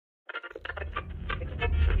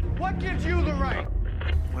What gives you the right?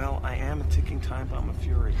 Well, I am a ticking time bomb of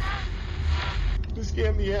fury. This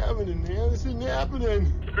can't be happening, man. This isn't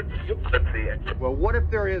happening. You could see it. Well, what if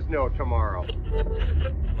there is no tomorrow?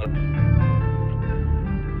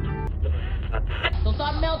 So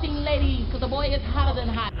start melting, ladies, because the boy is hotter than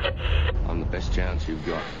hot. I'm the best chance you've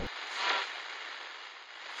got.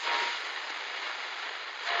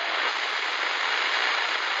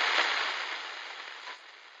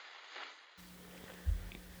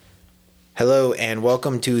 Hello and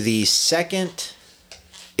welcome to the second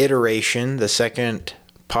iteration, the second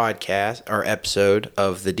podcast or episode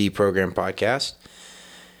of the Deprogram podcast.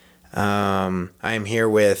 I am here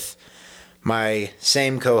with my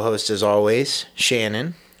same co-host as always,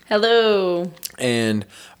 Shannon. Hello. And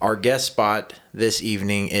our guest spot this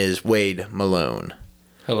evening is Wade Malone.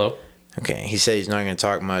 Hello. Okay, he said he's not going to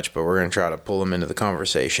talk much, but we're going to try to pull him into the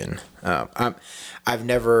conversation. I've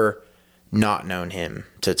never not known him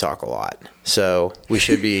to talk a lot, so we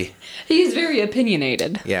should be. He's very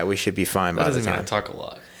opinionated. Yeah, we should be fine by the time. That doesn't mean I talk a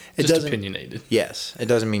lot. It Just doesn't, opinionated. Yes, it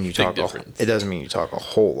doesn't mean you talk. It doesn't mean you talk a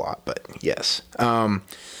whole lot, but yes.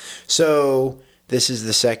 So this is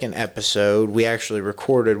the second episode. We actually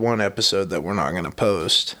recorded one episode that we're not going to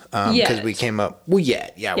post because we came up. Well,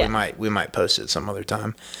 yeah, we might post it some other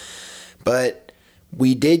time, but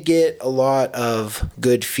we did get a lot of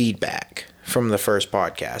good feedback from the first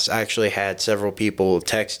podcast. I actually had several people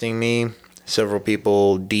texting me, several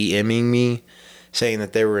people DMing me, saying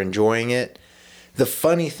that they were enjoying it. The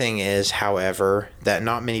funny thing is, however, that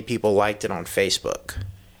not many people liked it on Facebook.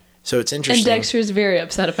 So it's interesting. And Dexter's very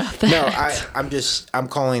upset about that. No, I'm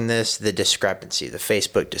calling this the discrepancy, the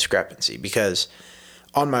Facebook discrepancy, because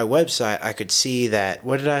on my website I could see that,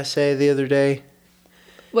 what did I say the other day?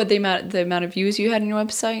 What, the amount of views you had on your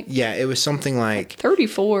website? Yeah, it was something like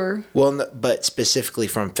 34. Well, but specifically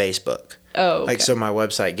from Facebook. Oh, okay. Like, so my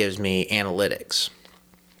website gives me analytics.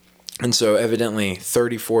 And so evidently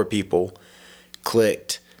 34 people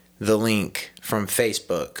clicked the link from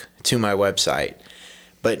Facebook to my website.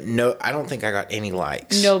 But no, I don't think I got any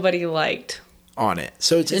likes. Nobody liked on it.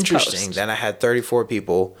 So it's interesting post. that I had 34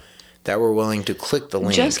 people that were willing to click the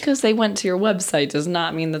link. Just because they went to your website does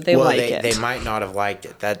not mean that they like it. They might not have liked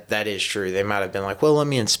it. That is true. They might have been like, well, let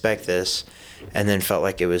me inspect this, and then felt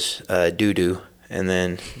like it was doo-doo, and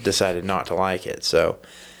then decided not to like it. So,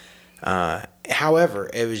 however,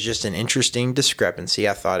 it was just an interesting discrepancy.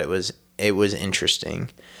 I thought it was interesting.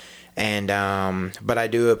 And but I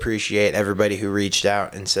do appreciate everybody who reached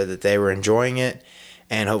out and said that they were enjoying it,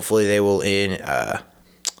 and hopefully they will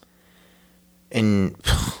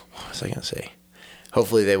what was I going to say?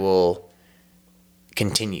 Hopefully they will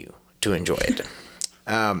continue to enjoy it.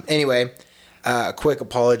 Anyway, a quick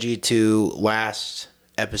apology to last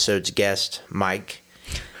episode's guest, Mike.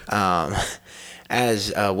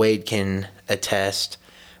 As Wade can attest,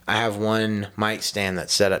 I have one mic stand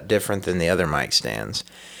that's set up different than the other mic stands.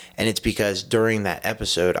 And it's because during that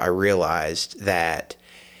episode, I realized that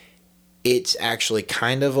it's actually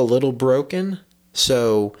kind of a little broken.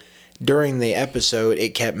 So during the episode,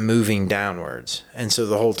 it kept moving downwards. And so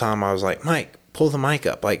the whole time I was like, Mike, pull the mic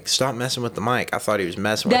up. Like, stop messing with the mic. I thought he was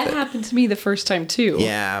messing with it. That happened to me the first time, too.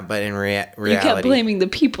 Yeah, but in reality, you kept blaming the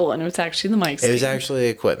people, and it was actually the mic stand. It was actually the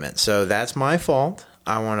equipment. So that's my fault.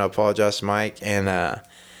 I want to apologize to Mike, and I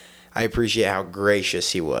appreciate how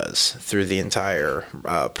gracious he was through the entire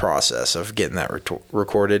process of getting that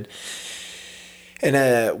recorded.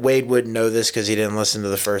 And Wade wouldn't know this because he didn't listen to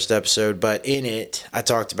the first episode, but in it, I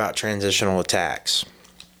talked about transitional attacks.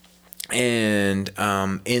 And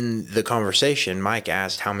in the conversation, Mike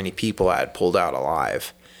asked how many people I had pulled out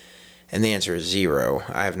alive. And the answer is 0.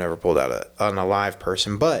 I have never pulled out an alive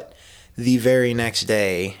person. But the very next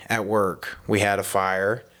day at work, we had a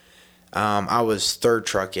fire. I was third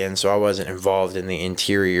truck in, so I wasn't involved in the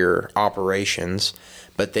interior operations,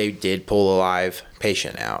 but they did pull a live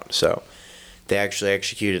patient out. So they actually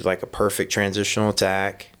executed like a perfect transitional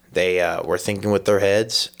attack. They were thinking with their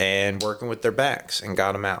heads and working with their backs and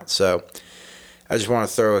got them out. So I just want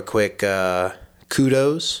to throw a quick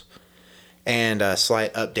kudos and a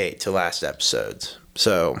slight update to last episodes.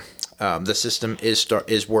 So the system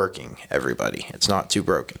is working, everybody. It's not too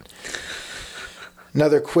broken.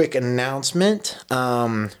 Another quick announcement.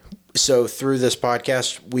 So through this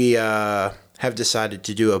podcast, we have decided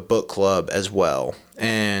to do a book club as well.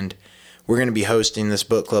 And we're going to be hosting this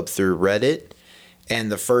book club through Reddit. And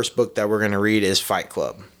the first book that we're going to read is Fight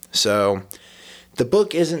Club. So the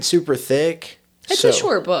book isn't super thick. It's a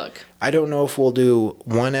short book. I don't know if we'll do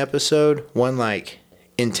one episode, one like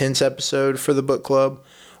intense episode for the book club,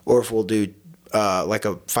 or if we'll do like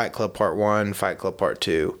a Fight Club Part 1, Fight Club Part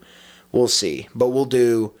 2. We'll see. But we'll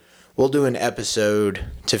do we'll do an episode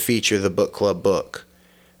to feature the book club book.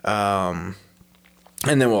 And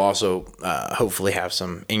then we'll also hopefully have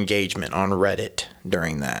some engagement on Reddit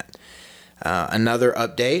during that. Another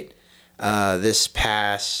update. This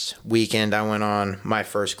past weekend, I went on my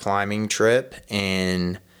first climbing trip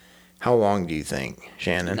in, how long do you think,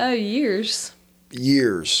 Shannon? Years.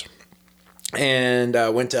 Years. And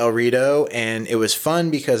went to El Rito, and it was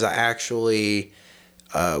fun because I actually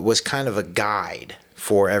was kind of a guide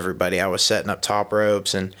for everybody. I was setting up top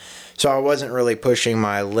ropes, and so I wasn't really pushing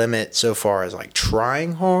my limit so far as like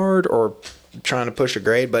trying hard or trying to push a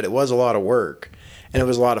grade, but it was a lot of work. And it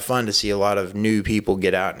was a lot of fun to see a lot of new people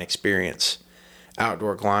get out and experience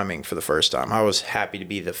outdoor climbing for the first time. I was happy to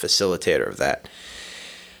be the facilitator of that.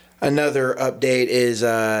 Another update is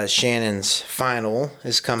Shannon's final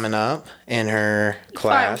is coming up in her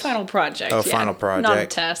class. Final project. Oh, final project. Not a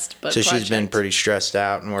test, but so project. She's been pretty stressed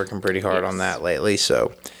out and working pretty hard on that lately.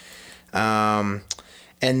 So, and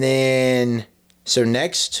then, so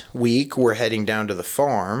next week we're heading down to the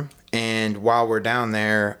farm. And while we're down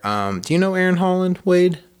there, do you know Erin Holland,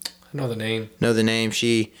 Wade? I know the name. Know the name.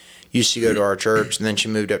 She used to go to our church, and then she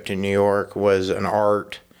moved up to New York, was an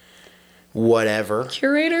art whatever.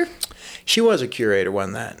 Curator? She was a curator,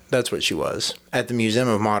 wasn't that? That's what she was. At the Museum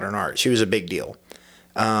of Modern Art. She was a big deal.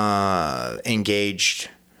 Engaged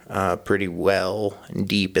pretty well and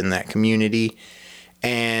deep in that community.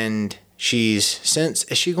 And she's since,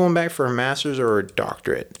 is she going back for a master's or a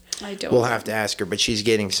doctorate? I don't We'll know. have to ask her, but she's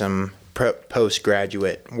getting some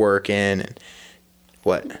postgraduate work in. And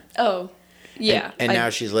what? Oh, yeah. And now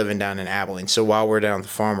she's living down in Abilene. So while we're down at the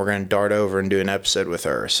farm, we're going to dart over and do an episode with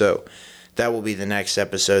her. So that will be the next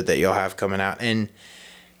episode that you'll have coming out. And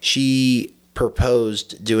she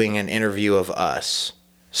proposed doing an interview of us.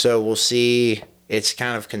 So we'll see. It's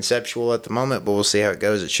kind of conceptual at the moment, but we'll see how it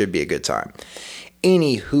goes. It should be a good time.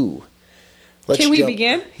 Anywho. Can we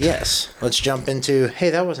begin? Yes. Let's jump into, hey,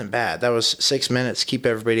 that wasn't bad. That was 6 minutes. Keep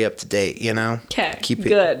everybody up to date, you know? Okay, Keep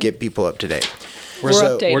good. Get people up to date. We're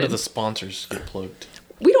updated. Where do the sponsors get plugged?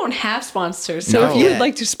 We don't have sponsors, so Not if you yet. would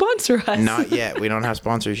like to sponsor us. Not yet. We don't have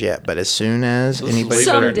sponsors yet, but as soon as This anybody is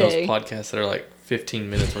way better than Someday. those podcasts that are like 15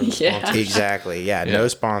 minutes worth of Yeah. sponsors. Exactly. Yeah, Yeah. no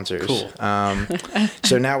sponsors. Cool.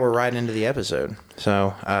 So now we're right into the episode.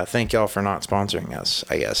 So thank y'all for not sponsoring us,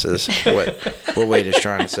 I guess, is what Wade is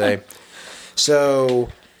trying to say. So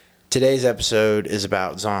today's episode is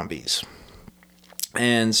about zombies.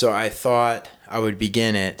 And so I thought I would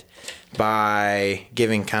begin it by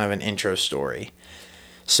giving kind of an intro story.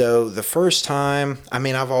 So the first time, I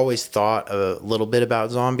mean, I've always thought a little bit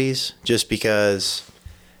about zombies just because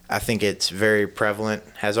I think it's very prevalent,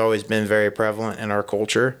 has always been very prevalent in our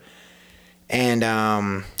culture. And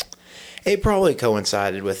it probably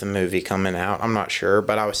coincided with a movie coming out. I'm not sure,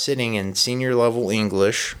 but I was sitting in senior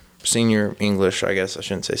English, I guess I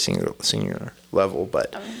shouldn't say senior level,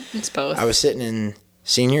 but It's both. I was sitting in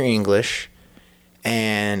senior English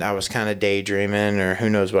and I was kind of daydreaming or who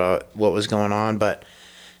knows what was going on, but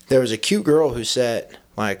there was a cute girl who sat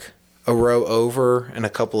like a row over and a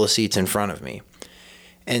couple of seats in front of me.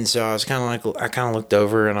 And so I was kind of like, I kind of looked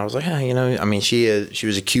over and I was like, you know, I mean, she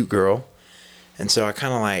was a cute girl. And so I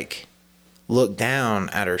kind of like looked down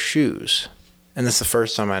at her shoes. And that's the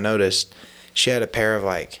first time I noticed she had a pair of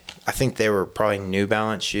like, I think they were probably New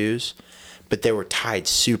Balance shoes, but they were tied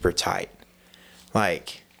super tight.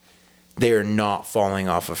 Like they are not falling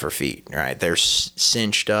off of her feet, right? They're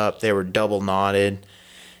cinched up. They were double knotted.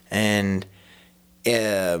 And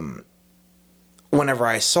whenever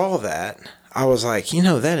I saw that, I was like, you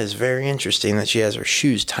know, that is very interesting that she has her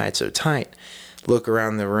shoes tied so tight. Look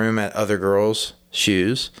around the room at other girls'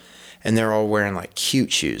 shoes, and they're all wearing like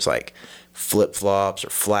cute shoes, like flip-flops or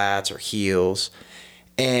flats or heels.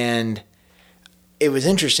 And it was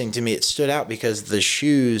interesting to me. It stood out because the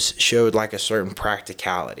shoes showed like a certain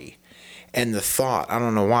practicality. And the thought, I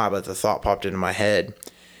don't know why, but the thought popped into my head,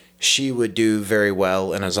 she would do very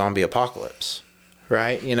well in a zombie apocalypse,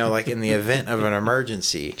 right? You know, like in the event of an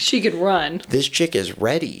emergency. She could run. This chick is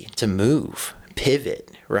ready to move,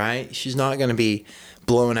 pivot, right? She's not going to be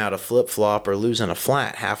blowing out a flip-flop or losing a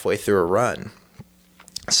flat halfway through a run.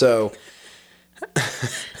 So,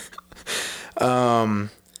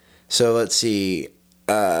 so let's see.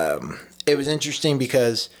 It was interesting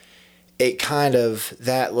because it kind of,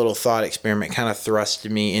 that little thought experiment kind of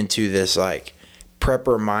thrusted me into this like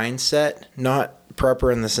prepper mindset, not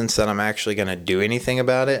prepper in the sense that I'm actually going to do anything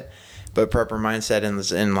about it, but prepper mindset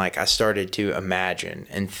in like I started to imagine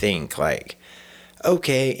and think like,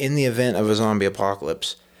 okay, in the event of a zombie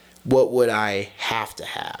apocalypse, what would I have to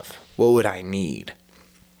have? What would I need?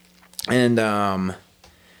 And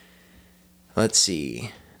let's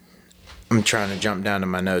see. I'm trying to jump down to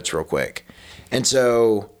my notes real quick. And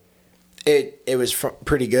so it was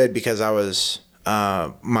pretty good because I was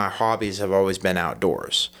my hobbies have always been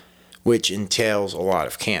outdoors, which entails a lot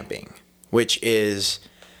of camping, which is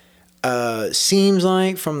seems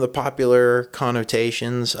like from the popular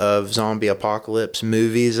connotations of zombie apocalypse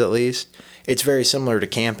movies, at least, it's very similar to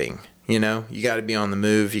camping. You know, you got to be on the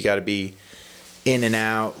move. You got to be in and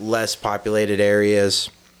out, less populated areas.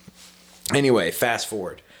 Anyway, fast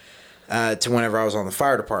forward to whenever I was on the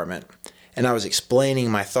fire department, and I was explaining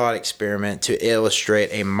my thought experiment to illustrate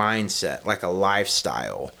a mindset, like a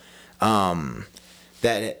lifestyle,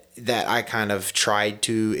 that I kind of tried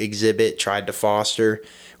to exhibit, tried to foster,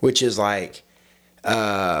 which is like,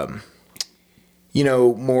 more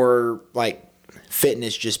like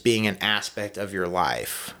fitness just being an aspect of your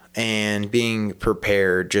life, and being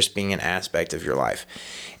prepared just being an aspect of your life.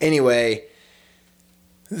 Anyway,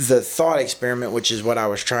 the thought experiment, which is what I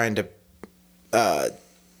was trying to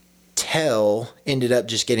tell, ended up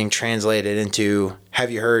just getting translated into,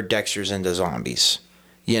 have you heard Dexter's into zombies?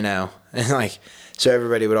 You know? And like, so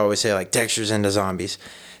everybody would always say like, Dexter's into zombies.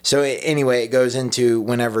 So anyway, it goes into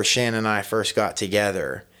whenever Shannon and I first got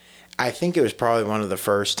together. I think it was probably one of the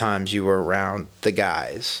first times you were around the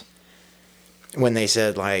guys when they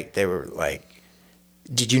said, like, they were like,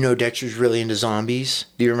 did you know Dexter's really into zombies?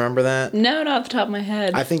 Do you remember that? No, not off the top of my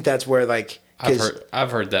head. I think that's where, like,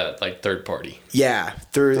 I've heard that, like, third party. Yeah,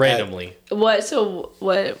 through randomly. What?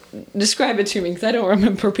 Describe it to me, because I don't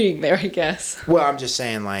remember being there, I guess. Well, I'm just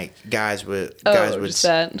saying, like, guys would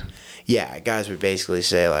that. Yeah, guys would basically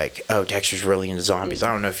say, like, oh, Dexter's really into zombies.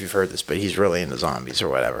 I don't know if you've heard this, but he's really into zombies or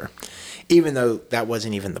whatever. Even though that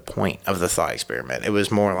wasn't even the point of the thought experiment. It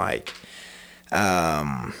was more like,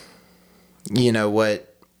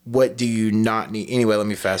 what do you not need? Anyway, let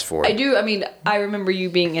me fast forward. I remember you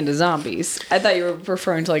being into zombies. I thought you were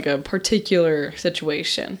referring to like a particular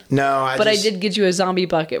situation. No, I did get you a zombie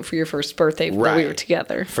bucket for your first birthday when we were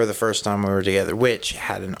together. For the first time we were together, which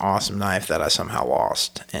had an awesome knife that I somehow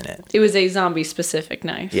lost in it. It was a zombie-specific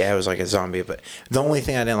knife. Yeah, it was like a zombie, but the only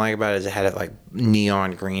thing I didn't like about it is it had a like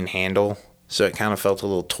neon green handle, so it kind of felt a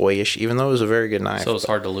little toyish, even though it was a very good knife. So it's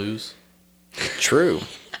hard to lose? True.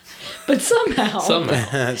 But somehow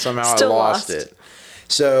I Still lost it.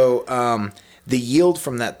 So the yield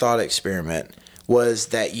from that thought experiment was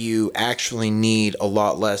that you actually need a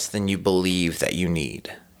lot less than you believe that you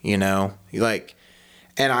need. You know, and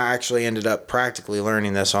I actually ended up practically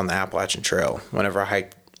learning this on the Appalachian Trail. Whenever I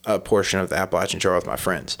hiked a portion of the Appalachian Trail with my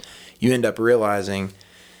friends, you end up realizing,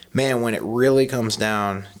 man, when it really comes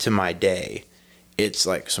down to my day, it's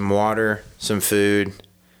like some water, some food,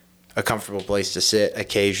 a comfortable place to sit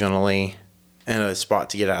occasionally, and a spot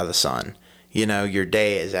to get out of the sun. You know, your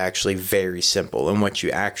day is actually very simple, and what you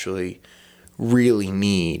actually really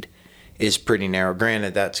need is pretty narrow.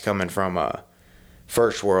 Granted, that's coming from a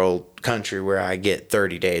first world country where I get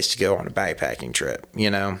 30 days to go on a backpacking trip, you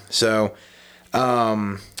know? So,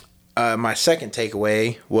 my second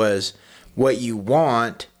takeaway was what you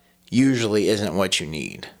want usually isn't what you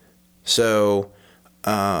need. So,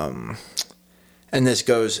 and this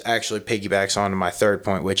actually piggybacks onto my third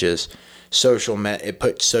point, which is it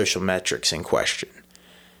puts social metrics in question.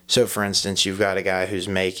 So, for instance, you've got a guy who's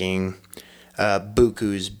making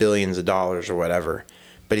buku's billions of dollars or whatever,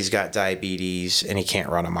 but he's got diabetes and he can't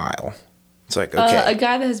run a mile. It's like, okay. A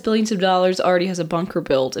guy that has billions of dollars already has a bunker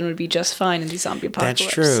built and would be just fine in the zombie apocalypse.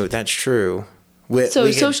 That's true.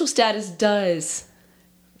 Social status does,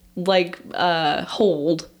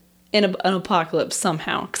 hold in an apocalypse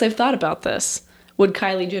somehow. Because I've thought about this. Would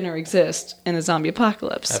Kylie Jenner exist in a zombie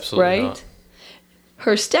apocalypse? Absolutely right? not.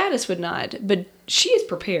 Her status would not, but she is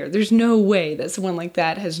prepared. There's no way that someone like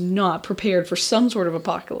that has not prepared for some sort of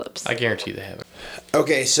apocalypse. I guarantee they haven't.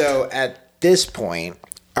 Okay, so at this point,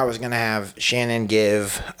 I was going to have Shannon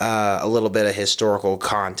give a little bit of historical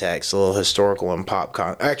context, a little historical and pop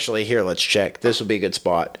context. Actually, here, let's check. This will be a good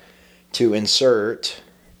spot to insert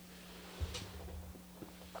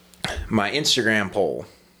my Instagram poll.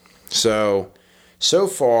 So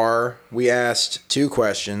far, we asked 2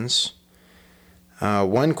 questions.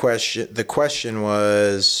 The question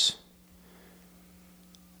was,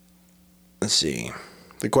 let's see.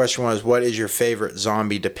 The question was, what is your favorite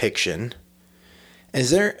zombie depiction?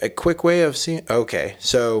 Is there a quick way of seeing? Okay,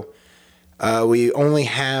 so we only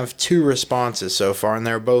have 2 responses so far, and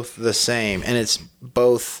they're both the same, and it's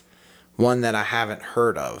both one that I haven't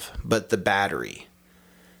heard of, but The Battery,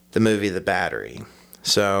 the movie The Battery.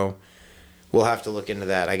 So we'll have to look into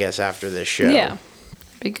that, I guess, after this show. Yeah,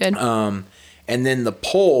 be good. And then the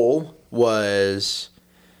poll was,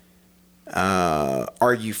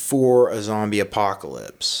 are you for a zombie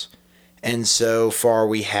apocalypse? And so far,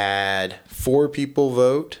 we had 4 people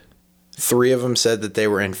vote. 3 of them said that they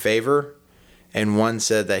were in favor, and 1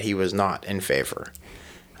 said that he was not in favor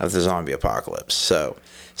of the zombie apocalypse. So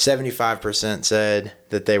 75% said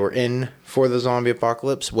that they were in for the zombie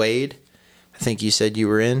apocalypse. Wade, I think you said you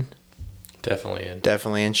were in. Definitely in.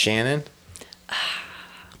 Definitely in. Shannon?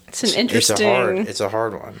 It's an interesting... It's a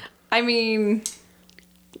hard one. I mean,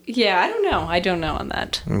 yeah, I don't know on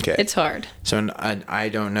that. Okay. It's hard. So I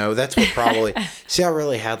don't know. That's what probably... See, I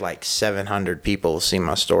really had like 700 people see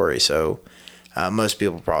my story, so most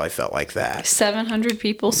people probably felt like that. 700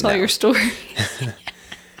 people saw No. your story.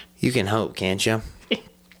 You can hope, can't you?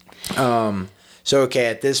 So, okay,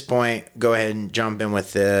 at this point, go ahead and jump in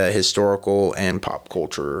with the historical and pop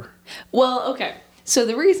culture. Well, okay. So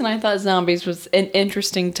the reason I thought zombies was an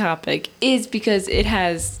interesting topic is because it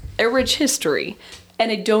has a rich history.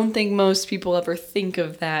 And I don't think most people ever think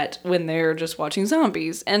of that when they're just watching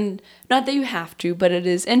zombies. And not that you have to, but it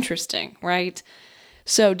is interesting, right?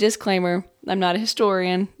 So, disclaimer, I'm not a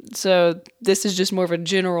historian. So this is just more of a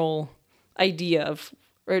general idea of,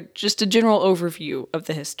 or just a general overview of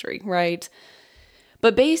the history, right?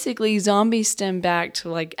 But basically, zombies stem back to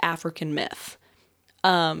like African myth.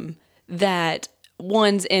 That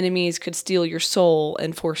one's enemies could steal your soul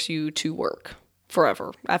and force you to work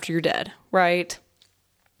forever after you're dead, right?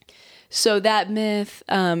 So that myth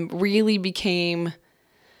really became,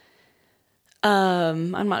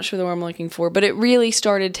 I'm not sure the word I'm looking for, but it really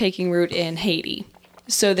started taking root in Haiti.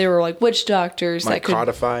 So there were like witch doctors Like that could...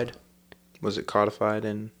 codified? Was it codified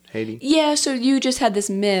in Haiti? Yeah, so you just had this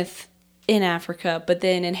myth in Africa, but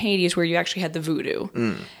then in Haiti is where you actually had the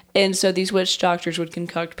voodoo. And so these witch doctors would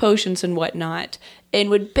concoct potions and whatnot, and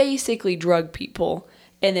would basically drug people,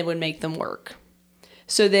 and then would make them work.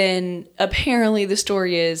 So then, apparently the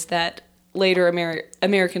story is that later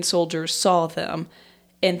American soldiers saw them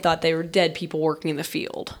and thought they were dead people working in the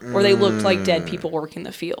field. Or they looked like dead people working in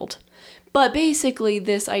the field. But basically,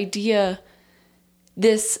 this idea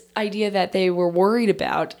that they were worried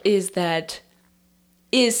about is that,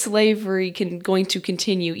 is slavery going to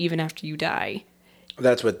continue even after you die?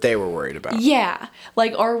 That's what they were worried about. Yeah.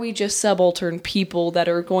 Like, are we just subaltern people that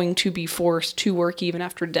are going to be forced to work even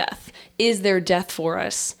after death? Is there death for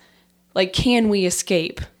us? Like, can we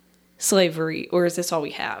escape slavery, or is this all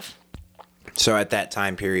we have? So at that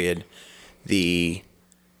time period, the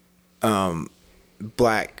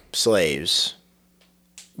black slaves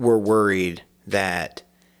were worried that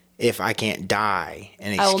if I can't die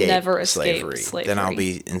and I'll escape, never escape slavery, then I'll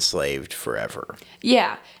be enslaved forever.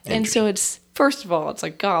 Yeah. And so it's, first of all, it's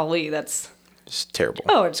like, golly, that's... It's terrible.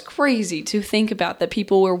 Oh, it's crazy to think about that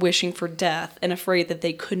people were wishing for death and afraid that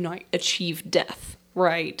they could not achieve death,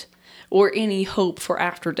 right? Or any hope for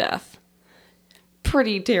after death.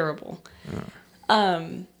 Pretty terrible.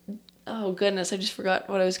 Oh, goodness, I just forgot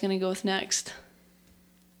what I was going to go with next.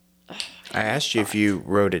 I asked you if you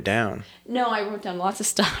wrote it down. No, I wrote down lots of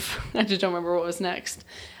stuff. I just don't remember what was next.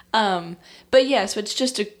 But yeah, so it's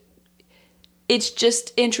just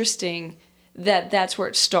interesting that that's where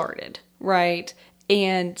it started, right?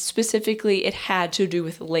 And specifically, it had to do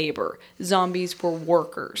with labor. Zombies were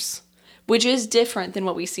workers, which is different than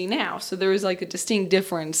what we see now. So there is like a distinct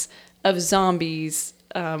difference of zombies,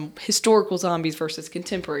 historical zombies versus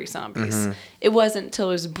contemporary zombies. Mm-hmm. It wasn't until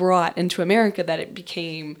it was brought into America that it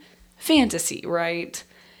became fantasy, right?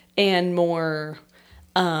 And more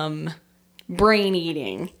brain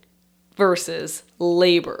eating versus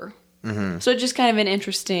labor. Mm-hmm. So just kind of an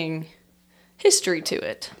interesting history to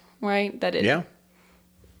it, right? That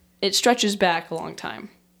it stretches back a long time.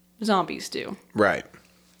 Zombies do. Right.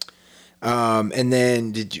 And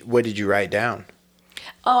then what did you write down?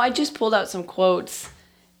 Oh, I just pulled out some quotes.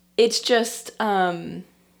 It's just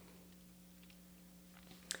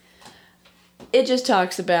it just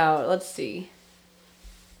talks about, let's see.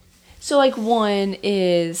 So like one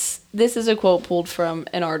is, this is a quote pulled from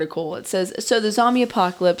an article. It says, so the zombie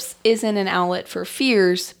apocalypse isn't an outlet for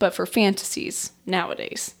fears, but for fantasies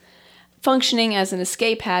nowadays. Functioning as an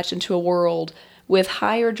escape hatch into a world with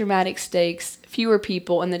higher dramatic stakes, fewer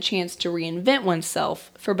people, and the chance to reinvent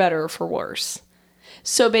oneself for better or for worse.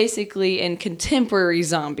 So basically in contemporary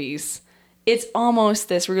zombies, it's almost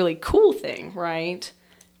this really cool thing, right?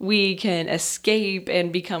 We can escape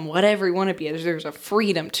and become whatever we want to be. There's a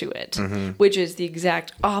freedom to it, which is the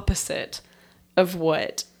exact opposite of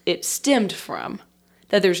what it stemmed from.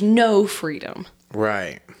 That there's no freedom.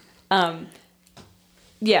 Right.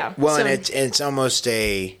 Yeah. Well, so, and it's almost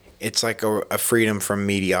it's like a freedom from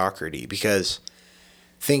mediocrity, because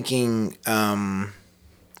thinking of,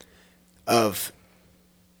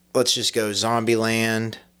 let's just go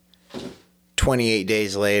Zombieland, 28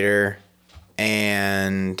 days later,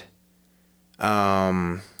 and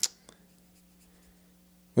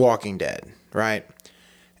Walking Dead, right?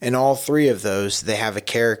 In all three of those, they have a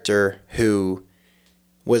character who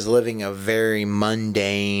was living a very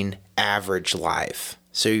mundane, average life.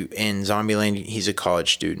 So in Zombieland, he's a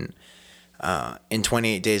college student. In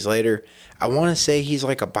 28 Days Later, I want to say he's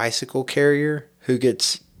like a bicycle carrier who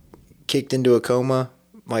gets kicked into a coma,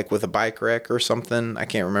 like with a bike wreck or something. I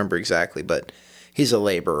can't remember exactly, but he's a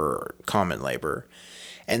laborer, common laborer.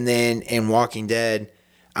 And then in Walking Dead,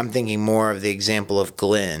 I'm thinking more of the example of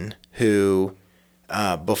Glenn, who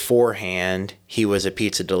beforehand he was a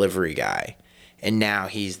pizza delivery guy, and now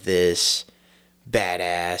he's this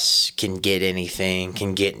badass, can get anything,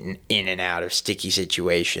 can get in and out of sticky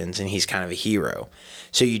situations, and he's kind of a hero.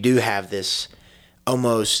 So you do have this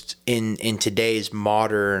almost in today's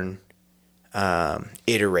modern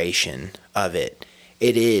iteration of it.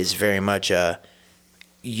 It is very much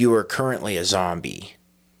you are currently a zombie,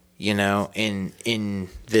 you know, in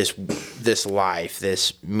this life,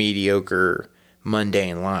 this mediocre,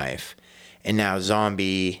 mundane life, and now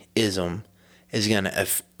zombie-ism is gonna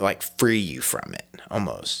like free you from it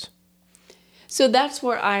almost. So that's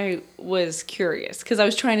where I was curious, because I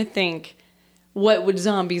was trying to think, what would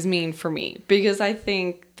zombies mean for me? Because I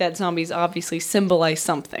think that zombies obviously symbolize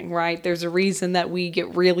something, right? There's a reason that we get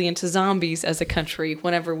really into zombies as a country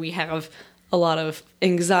whenever we have a lot of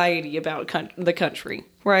anxiety about the country,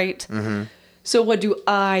 right? Mm-hmm. So what do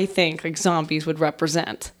I think like zombies would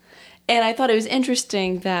represent? And I thought it was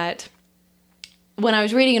interesting that when I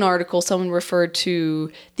was reading an article, someone referred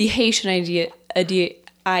to the Haitian idea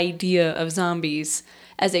of zombies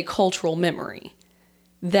as a cultural memory.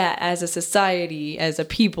 That as a society, as a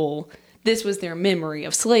people, this was their memory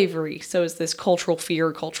of slavery. So it's this cultural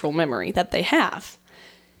fear, cultural memory that they have.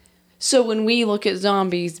 So when we look at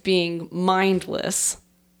zombies being mindless,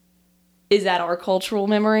 is that our cultural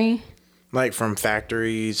memory? Like from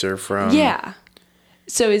factories or from... Yeah.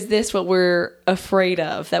 So is this what we're afraid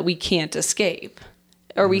of, that we can't escape?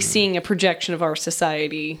 Are we seeing a projection of our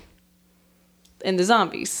society in the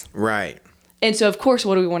zombies? Right. And so, of course,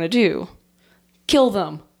 what do we want to do? Kill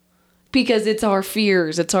them. Because it's our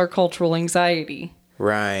fears. It's our cultural anxiety.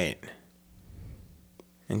 Right.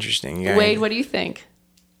 Interesting. Wade, what do you think?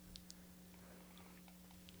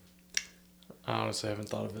 I honestly haven't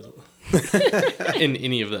thought of it in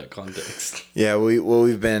any of that context. Yeah,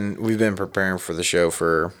 we've been preparing for the show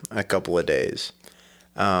for a couple of days.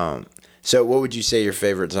 So what would you say your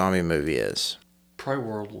favorite zombie movie is? Probably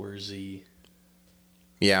World War Z.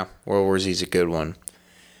 Yeah, World War Z is a good one.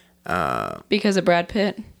 Because of Brad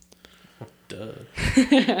Pitt? Duh.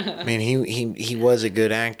 I mean, he was a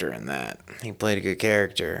good actor in that. He played a good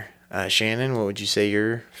character. Shannon, what would you say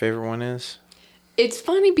your favorite one is? It's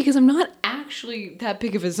funny because I'm not actually that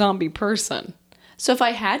big of a zombie person. So if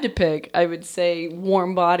I had to pick, I would say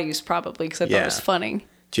Warm Bodies probably, because I thought it was funny.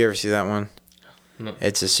 Did you ever see that one? No.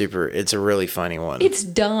 It's a really funny one. It's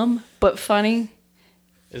dumb, but funny.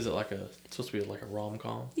 Is it it's supposed to be like a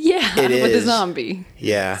rom-com? Yeah, It with a is. zombie.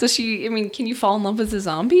 Yeah. So can you fall in love with a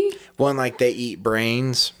zombie? One, like they eat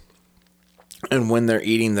brains, and when they're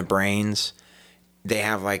eating the brains, they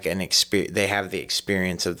have like they have the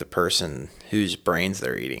experience of the person whose brains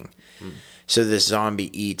they're eating. So this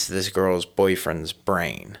zombie eats this girl's boyfriend's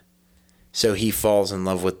brain. So he falls in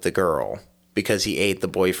love with the girl because he ate the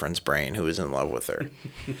boyfriend's brain who was in love with her.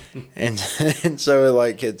 and so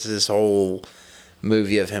like it's this whole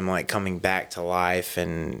movie of him like coming back to life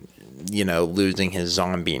and, you know, losing his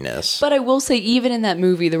zombiness. But I will say, even in that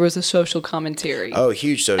movie, there was a social commentary. Oh,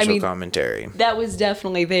 huge social commentary. That was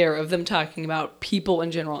definitely there, of them talking about people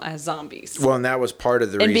in general as zombies. Well, and that was part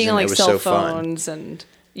of the and reason being on, like, it was cell so fun. phones, and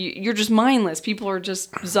you're just mindless. People are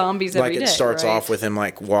just zombies every day. Like it starts right? off with him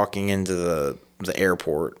like walking into the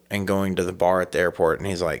airport and going to the bar at the airport, and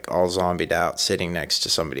he's like all zombied out, sitting next to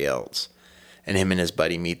somebody else, and him and his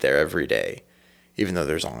buddy meet there every day. Even though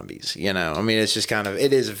they're zombies, you know. I mean, it's just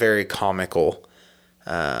it is a very comical,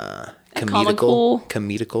 comedical. I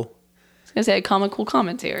was gonna say a comical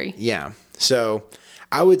commentary. Yeah. So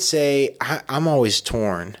I would say I'm always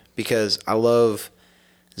torn because I love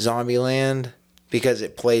Zombieland because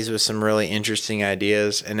it plays with some really interesting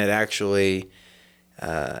ideas, and it actually,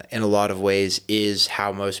 in a lot of ways, is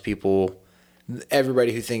how most people,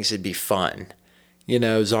 everybody who thinks it'd be fun, you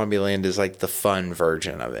know, Zombieland is like the fun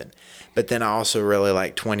version of it. But then I also really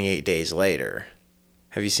like 28 Days Later.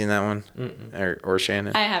 Have you seen that one? Or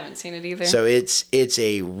Shannon? I haven't seen it either. So it's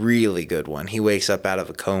a really good one. He wakes up out of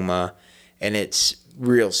a coma, and it's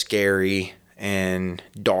real scary and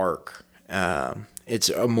dark.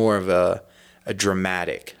 It's more of a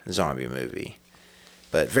dramatic zombie movie.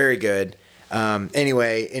 But very good.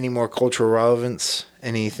 Anyway, any more cultural relevance?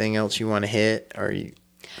 Anything else you want to hit? Or you?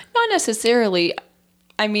 Not necessarily.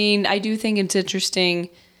 I mean, I do think it's interesting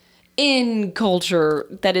in culture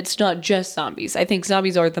that it's not just zombies. I think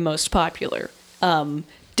zombies are the most popular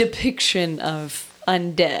depiction of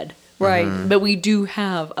undead, right? Mm-hmm. But we do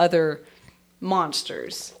have other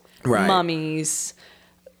monsters, Right. mummies,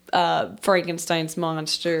 Frankenstein's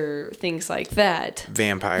monster, things like that.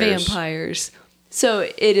 Vampires. So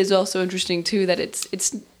it is also interesting too that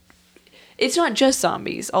it's not just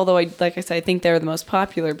zombies. Although like I said, I think they're the most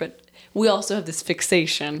popular, but we also have this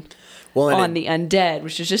fixation on the undead,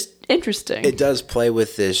 which is just interesting. It does play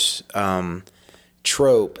with this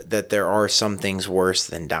trope that there are some things worse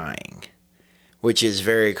than dying, which is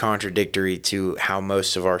very contradictory to how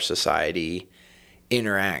most of our society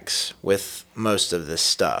interacts with most of this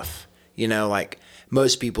stuff. You know, like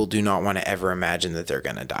most people do not want to ever imagine that they're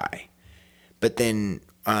going to die. But then,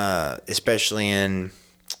 especially in,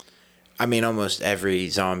 I mean, almost every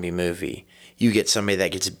zombie movie, you get somebody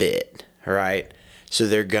that gets bit, right? So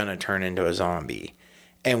they're going to turn into a zombie.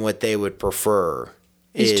 And what they would prefer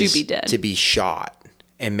is to be dead, to be shot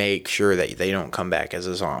and make sure that they don't come back as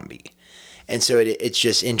a zombie. And so it's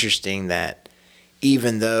just interesting that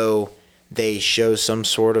even though they show some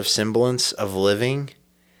sort of semblance of living,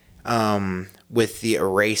 with the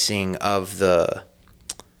erasing of the,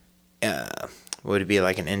 would it be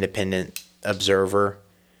like an independent observer?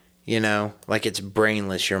 You know, like it's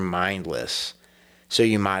brainless, you're mindless, so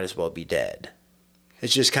you might as well be dead.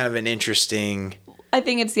 It's just kind of an interesting. I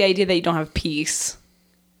think it's the idea that you don't have peace.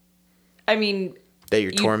 I mean, that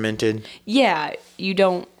you're tormented. Yeah, you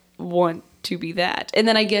don't want to be that. And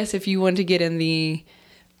then I guess if you want to get in the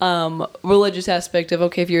religious aspect of,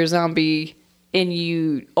 okay, if you're a zombie and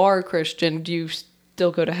you are a Christian, do you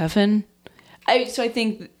still go to heaven? So I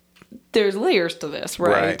think there's layers to this,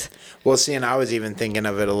 right? Well, see, and I was even thinking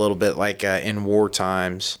of it a little bit like in war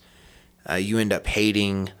times, you end up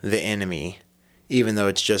hating the enemy, even though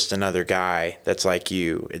it's just another guy that's like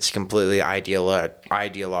you. It's completely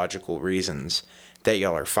ideological reasons that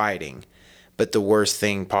y'all are fighting. But the worst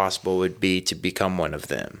thing possible would be to become one of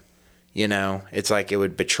them. You know, it's like it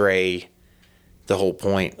would betray the whole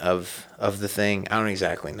point of the thing. I don't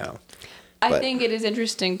exactly know. I think it is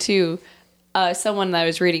interesting, too. Someone that I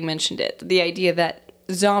was reading mentioned it. The idea that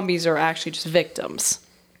zombies are actually just victims.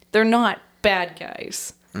 They're not bad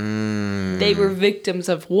guys. They were victims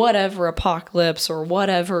of whatever apocalypse or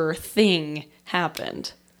whatever thing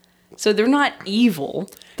happened. So they're not evil.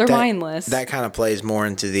 They're mindless. That kind of plays more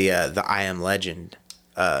into the I Am Legend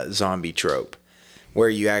zombie trope, where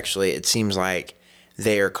you actually, it seems like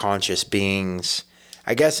they are conscious beings.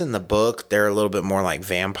 I guess in the book, they're a little bit more like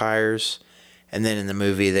vampires. And then in the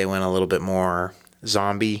movie, they went a little bit more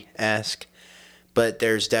zombie-esque. But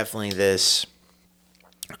there's definitely this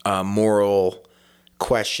moral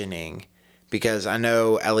questioning. Because I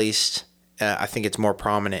know, at least, I think it's more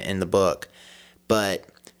prominent in the book. But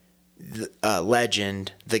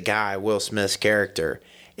Legend, the guy, Will Smith's character,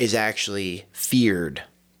 is actually feared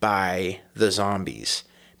by the zombies.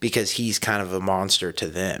 Because he's kind of a monster to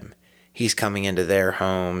them. He's coming into their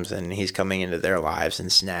homes and he's coming into their lives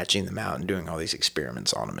and snatching them out and doing all these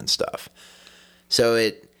experiments on them and stuff. So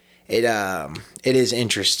it is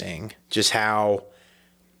interesting just how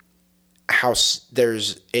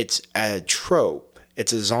it's a trope,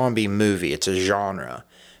 it's a zombie movie, it's a genre,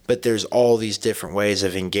 but there's all these different ways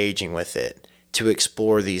of engaging with it to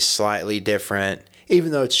explore these slightly different,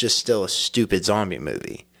 even though it's just still a stupid zombie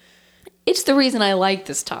movie. It's the reason I like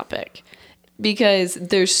this topic. Because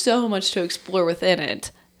there's so much to explore within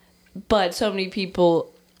it. But so many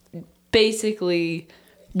people basically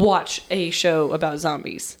watch a show about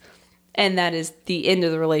zombies. And that is the end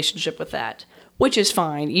of the relationship with that. Which is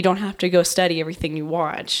fine. You don't have to go study everything you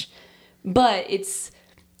watch. But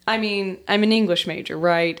I'm an English major,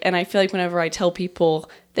 right? And I feel like whenever I tell people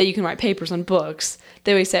that you can write papers on books,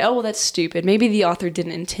 they always say, oh, well, that's stupid. Maybe the author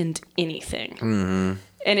didn't intend anything. Mm-hmm.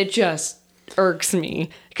 And it just irks me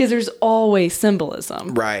because there's always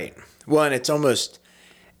symbolism, right? Well, and it's almost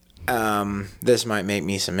this might make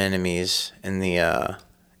me some enemies in the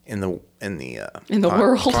world,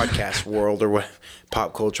 podcast world, or what,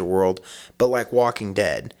 pop culture world, but like Walking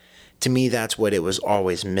Dead, to me, that's what it was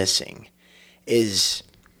always missing. Is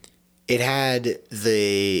it had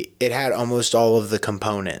almost all of the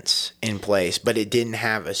components in place, but it didn't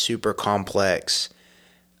have a super complex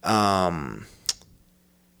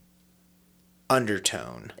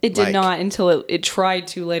undertone. It did not until it tried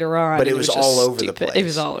to later on. But it was all over the place. It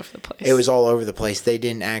was all over the place. It was all over the place. They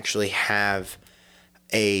didn't actually have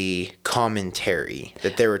a commentary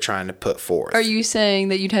that they were trying to put forth. Are you saying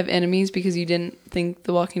that you'd have enemies because you didn't think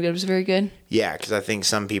The Walking Dead was very good? Yeah, because I think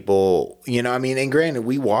some people, I mean, and granted,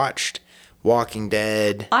 we watched Walking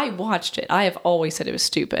Dead. I watched it. I have always said it was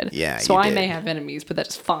stupid. Yeah, so you I did. may have enemies, but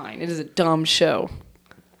that's fine. It is a dumb show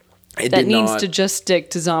It that did needs not- to just stick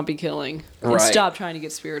to zombie killing and Right. stop trying to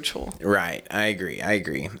get spiritual. Right, I agree.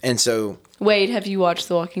 And so, Wade, have you watched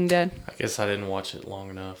The Walking Dead? I guess I didn't watch it long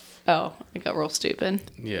enough. Oh, I got real stupid.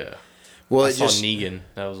 Yeah. well, I it saw just, Negan.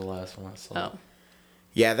 That was the last one I saw. Oh.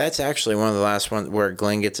 yeah, that's actually one of the last ones where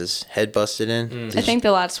Glenn gets his head busted in. I think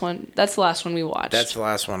that's the last one we watched. That's the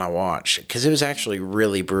last one I watched because it was actually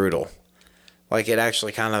really brutal. Like, it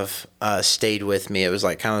actually kind of stayed with me. It was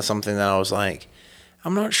like kind of something that I was like,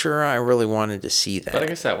 I'm not sure I really wanted to see that. But I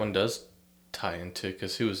guess that one does tie into,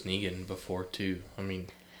 because who was Negan before, too? I mean,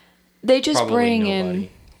 they just probably bring nobody. in.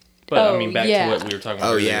 But Oh, I mean, back yeah. to what we were talking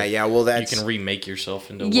about Oh, earlier. yeah. Well, that's... You can remake yourself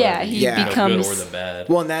into Yeah, whatever he you know, becomes- good or the bad.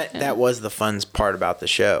 Well, and that was the fun part about the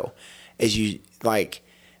show, is you, like,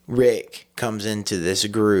 Rick comes into this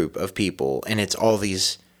group of people, and it's all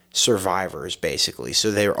these survivors, basically. So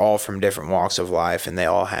they're all from different walks of life, and they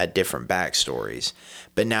all had different backstories.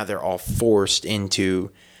 But now they're all forced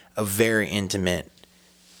into a very intimate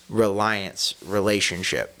reliance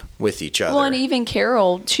relationship with each other. Well, and even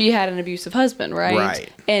Carol, she had an abusive husband, right? Right.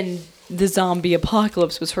 And the zombie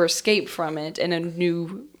apocalypse was her escape from it and a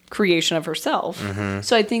new creation of herself. Mm-hmm.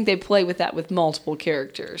 So I think they play with that with multiple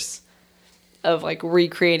characters of like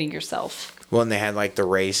recreating yourself. Well, and they had, like, the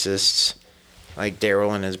racists. Like,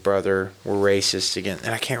 Daryl and his brother were racist again.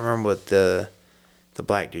 And I can't remember what the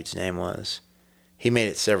black dude's name was. He made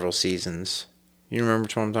it several seasons. You remember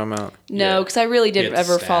which one I'm talking about? No, Yeah. because I really He didn't had the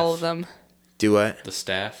ever staff. follow them. Do what? The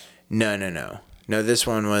staff. No. No, this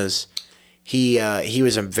one was... He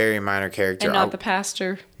was a very minor character. And not the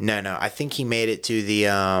pastor. No. I think he made it to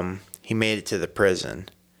the... He made it to the prison.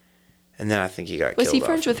 And then I think he got Was killed he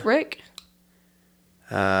friends off. with Rick?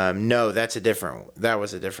 No, that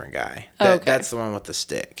was a different guy. Oh, okay. That's the one with the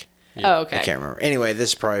stick. Oh, okay. I can't remember. Anyway,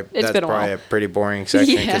 that's been a probably while. a pretty boring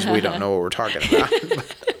section because we Yeah. don't know what we're talking about.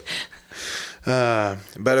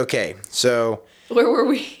 But okay, so Where were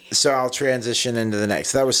we? I'll transition into the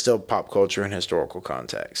next. That was still pop culture and historical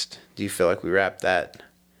context. Do you feel like we wrapped that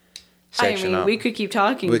section up? We could keep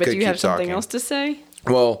talking, We but could do you have keep something talking. else to say?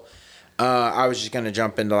 Well, I was just going to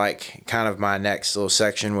jump into like kind of my next little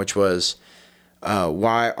section, which was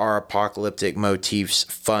why are apocalyptic motifs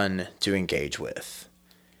fun to engage with?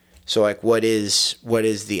 So, like, what is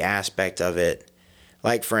the aspect of it?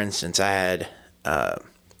 Like, for instance, I had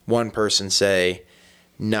one person say,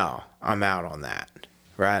 "No, I'm out on that."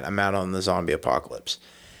 Right? I'm out on the zombie apocalypse.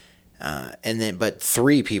 But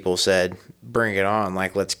 3 people said, "Bring it on!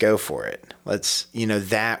 Like, let's go for it. Let's,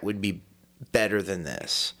 that would be better than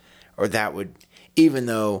this, or that would." Even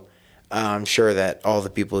though I'm sure that all the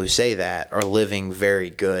people who say that are living very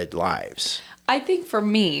good lives. I think for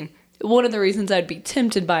me, one of the reasons I'd be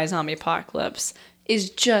tempted by a zombie apocalypse is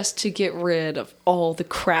just to get rid of all the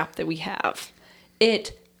crap that we have.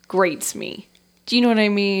 It grates me. Do you know what I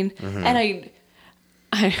mean? Mm-hmm. And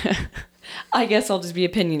I guess I'll just be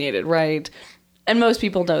opinionated, right? And most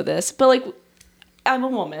people know this, but like, I'm a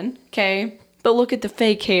woman, okay? But look at the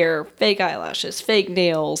fake hair, fake eyelashes, fake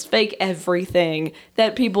nails, fake everything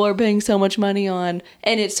that people are paying so much money on.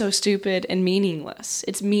 And it's so stupid and meaningless.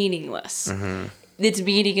 It's meaningless. Mm-hmm. Its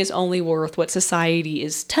meaning is only worth what society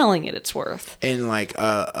is telling it it's worth. And like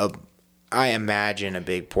I imagine a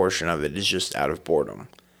big portion of it is just out of boredom.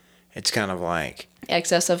 It's kind of like,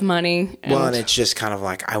 Excess of money. and it's just kind of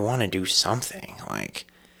like, I want to do something. Like,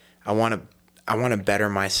 I want to better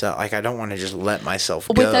myself. Like, I don't want to just let myself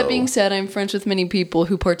go. With that being said, I'm friends with many people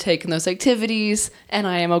who partake in those activities, and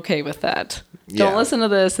I am okay with that. Yeah. Don't listen to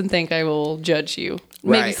this and think I will judge you.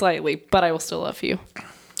 Maybe Right. slightly, but I will still love you.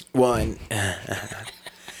 Well, and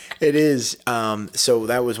it is. So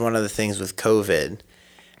that was one of the things with COVID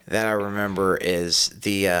that I remember is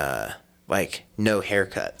the like no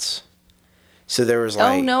haircuts. So there was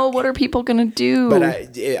like, Oh no, what are people gonna do? but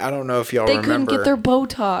I don't know if y'all they remember. couldn't get their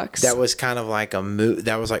Botox. That was kind of like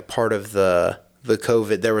that was like part of the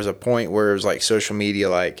COVID. There was a point where it was like social media,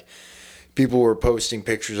 like people were posting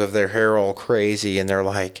pictures of their hair all crazy, and they're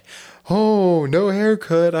like, "Oh, no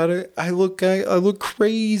haircut! I look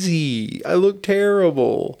crazy! I look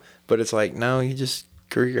terrible!" But it's like, no, you just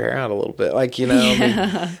grew your hair out a little bit, like, I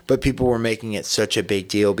mean, but people were making it such a big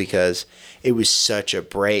deal because it was such a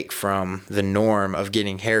break from the norm of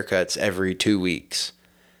getting haircuts every 2 weeks.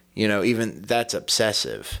 Even that's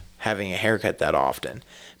obsessive, having a haircut that often.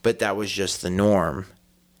 But that was just the norm.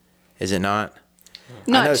 Is it not?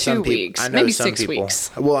 Not 2 weeks, maybe 6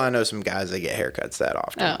 weeks. Well, I know some guys that get haircuts that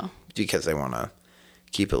often. Oh. Because they want to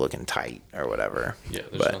keep it looking tight or whatever. Yeah,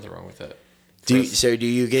 there's nothing wrong with that. Do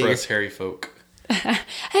you get for your... us hairy folk?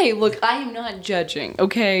 Hey, look, I am not judging,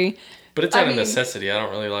 okay? But it's out of necessity. I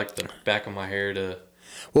don't really like the back of my hair to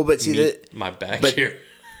my back here.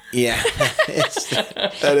 Yeah.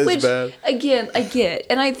 That is bad. Again, I get,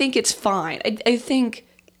 and I think it's fine. I think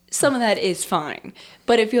some of that is fine.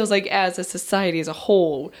 But it feels like as a society as a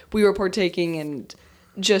whole, we were partaking in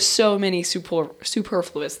just so many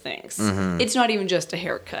superfluous things. Mm-hmm. It's not even just a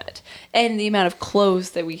haircut. And the amount of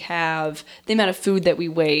clothes that we have, the amount of food that we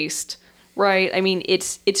waste, right? I mean,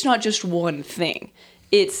 it's not just one thing.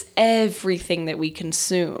 It's everything that we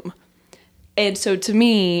consume. And so to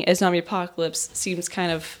me, a zombie apocalypse seems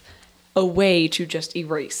kind of a way to just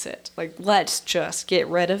erase it. Like, let's just get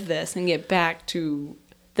rid of this and get back to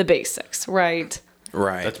the basics, right?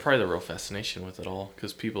 Right. That's probably the real fascination with it all.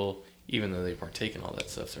 Because people, even though they partake in all that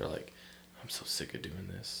stuff, they're like, I'm so sick of doing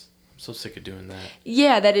this. I'm so sick of doing that.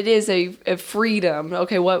 Yeah, that it is a freedom.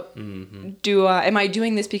 Okay, what am I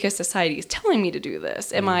doing this because society is telling me to do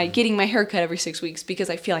this? Am I getting my hair cut every 6 weeks because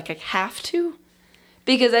I feel like I have to?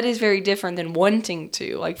 Because that is very different than wanting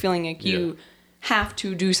to, like feeling like you have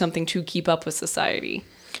to do something to keep up with society.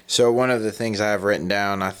 So one of the things I have written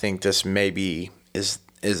down, I think this maybe is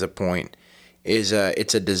a point, is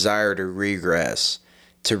it's a desire to regress,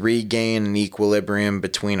 to regain an equilibrium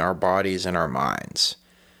between our bodies and our minds.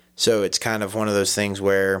 So it's kind of one of those things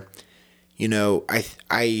where, you know,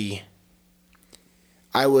 I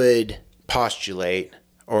would postulate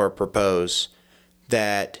or propose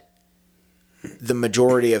that the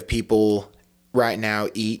majority of people right now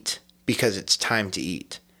eat because it's time to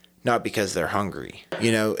eat, not because they're hungry.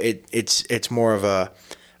 You know, it's more of a,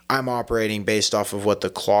 I'm operating based off of what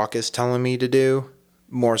the clock is telling me to do,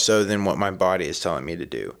 more so than what my body is telling me to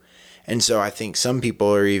do. And so I think some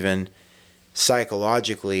people are even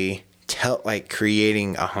psychologically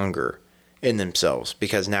creating a hunger in themselves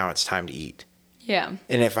because now it's time to eat. Yeah.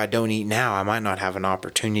 And if I don't eat now, I might not have an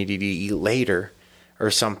opportunity to eat later or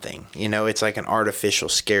something. You know, it's like an artificial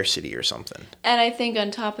scarcity or something. And I think on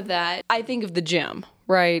top of that, I think of the gym,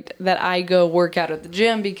 right? That I go work out at the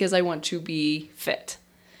gym because I want to be fit.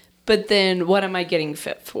 But then what am I getting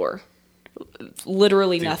fit for?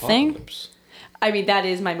 Literally nothing. Apocalypse. I mean, that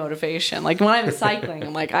is my motivation. Like when I'm cycling,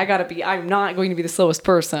 I'm like, I'm not going to be the slowest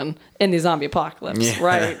person in the zombie apocalypse,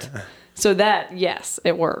 right? So that, yes,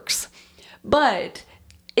 it works. But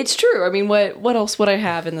it's true. I mean, what else would I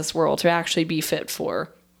have in this world to actually be fit for?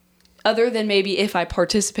 Other than maybe if I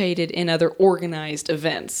participated in other organized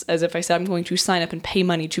events, as if I said I'm going to sign up and pay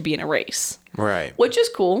money to be in a race. Right. Which is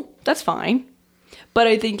cool. That's fine. But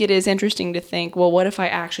I think it is interesting to think, well, what if I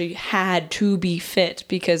actually had to be fit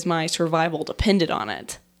because my survival depended on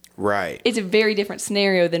it? Right. It's a very different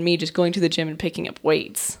scenario than me just going to the gym and picking up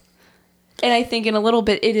weights. And I think in a little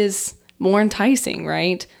bit it is more enticing,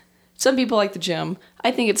 right? Some people like the gym.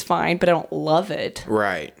 I think it's fine, but I don't love it.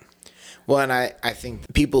 Right. Well, and I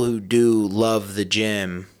think people who do love the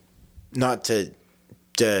gym, not to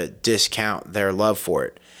discount their love for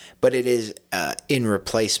it, but it is in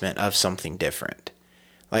replacement of something different.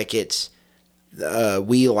 Like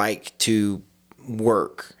we like to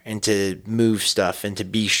work and to move stuff and to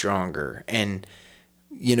be stronger. And,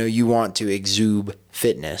 you know, you want to exude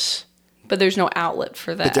fitness. But there's no outlet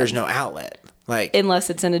for that. But there's no outlet. Like, unless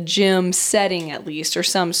it's in a gym setting at least, or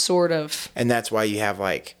some sort of. And that's why you have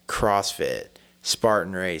like CrossFit,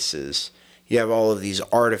 Spartan races. You have all of these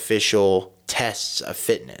artificial tests of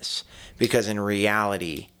fitness. Because in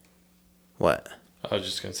reality, what? I was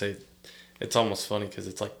just going to say, it's almost funny because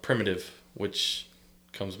it's like primitive, which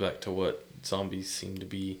comes back to what zombies seem to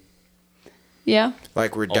be. Yeah.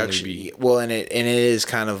 Like reduction. Well, and it is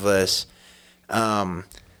kind of this,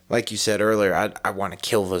 like you said earlier, I want to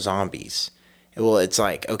kill the zombies. Well, it's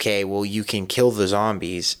like, okay, well, you can kill the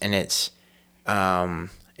zombies, and it's,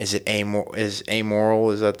 is it amoral?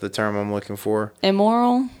 Is that the term I'm looking for?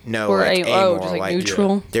 Immoral? No, or like amoral, just like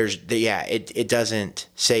neutral. It doesn't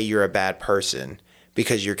say you're a bad person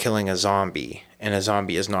because you're killing a zombie, and a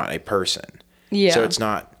zombie is not a person. Yeah. So it's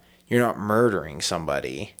not, you're not murdering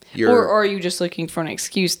somebody. Or are you just looking for an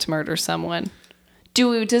excuse to murder someone?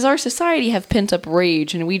 Does our society have pent up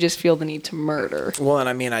rage and we just feel the need to murder? Well, and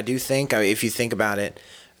I mean, I do think, if you think about it,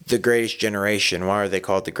 the Greatest Generation, why are they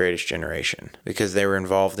called the Greatest Generation? Because they were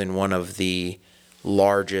involved in one of the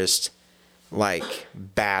largest, like,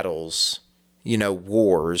 battles, you know,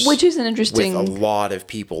 wars. Which is an interesting with a lot of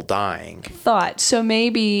people dying. Thought. So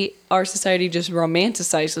maybe our society just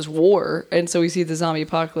romanticizes war, and so we see the zombie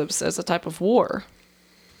apocalypse as a type of war.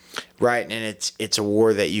 Right, and it's a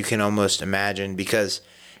war that you can almost imagine, because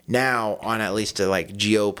now on at least a like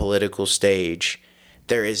geopolitical stage,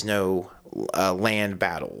 there is no land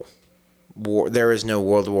battle war. There is no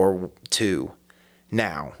World War II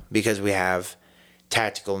now, because we have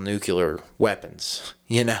tactical nuclear weapons.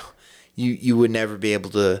 You know, you would never be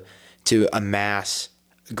able to amass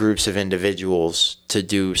groups of individuals to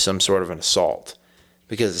do some sort of an assault,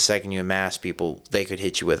 because the second you amass people, they could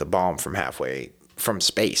hit you with a bomb from halfway from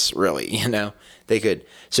space, really. You know, they could.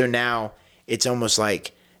 So now it's almost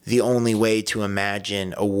like the only way to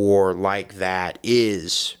imagine a war like that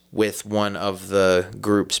is with one of the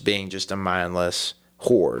groups being just a mindless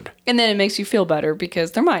horde. And then it makes you feel better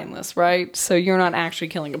because they're mindless, right? So you're not actually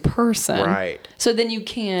killing a person. Right. So then you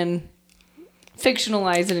can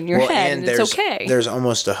fictionalize it in your head, and it's okay. There's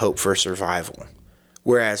almost a hope for survival.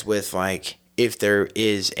 Whereas with, like, if there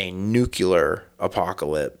is a nuclear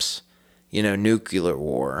apocalypse, you know, nuclear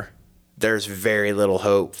war, there's very little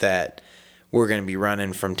hope that we're going to be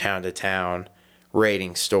running from town to town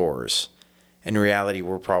raiding stores. In reality,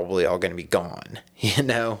 we're probably all going to be gone, you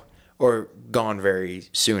know, or gone very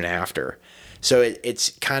soon after. So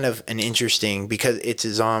it's kind of an interesting, because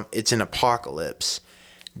it's an apocalypse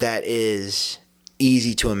that is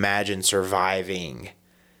easy to imagine surviving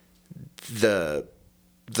the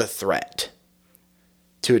threat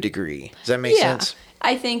to a degree. Does that make sense?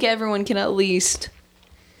 I think everyone can at least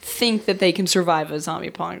think that they can survive a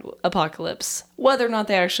zombie apocalypse. Whether or not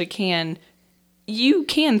they actually can, you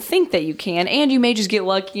can think that you can, and you may just get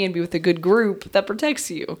lucky and be with a good group that protects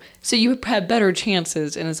you. So you have better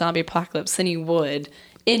chances in a zombie apocalypse than you would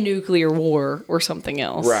in nuclear war or something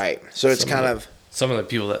else. Right. So it's some of the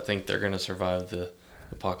people that think they're going to survive the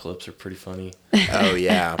apocalypse are pretty funny. Oh,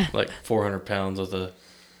 yeah. Like 400 pounds with a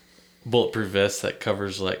bulletproof vest that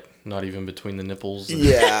covers, like, not even between the nipples.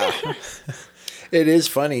 Yeah. It is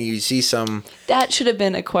funny. You see some... That should have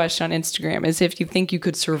been a question on Instagram, is if you think you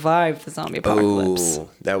could survive the zombie apocalypse. Oh,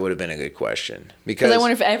 that would have been a good question. Because I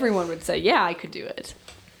wonder if everyone would say, yeah, I could do it.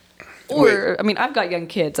 Or, I mean, I've got young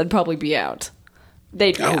kids. I'd probably be out.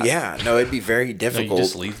 They'd be out. Oh, yeah. No, it'd be very difficult. No, you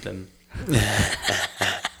just leave them.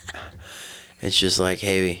 It's just like,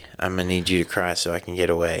 hey, I'm going to need you to cry so I can get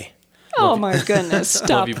away. Oh, my goodness.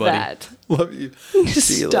 Stop you, buddy. that. Love you.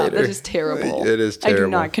 See you Stop. later. That is terrible. It is terrible. I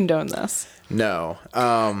do not condone this. No.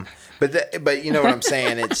 But you know what I'm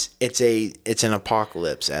saying? It's an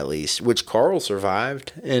apocalypse, at least, which Carl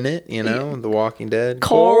survived in it, you know, The Walking Dead.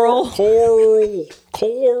 Carl.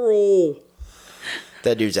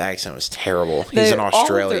 That dude's accent was terrible. He's an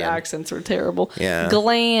Australian. All of their accents were terrible. Yeah.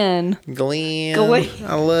 Glenn.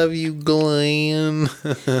 I love you, Glenn.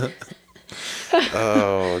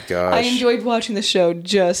 Oh, gosh. I enjoyed watching the show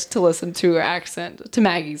just to listen to her accent, to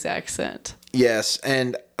Maggie's accent. Yes,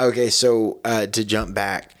 and okay, so to jump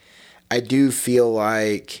back, I do feel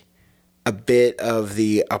like a bit of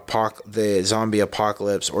the zombie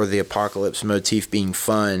apocalypse or the apocalypse motif being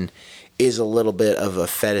fun is a little bit of a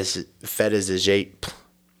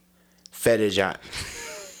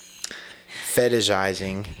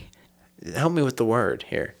fetishizing. Help me with the word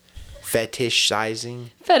here. Fetishizing.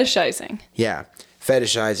 Yeah,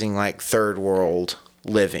 fetishizing like third world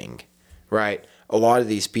living, right? A lot of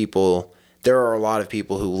these people, there are a lot of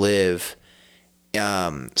people who live.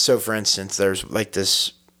 So for instance, there's like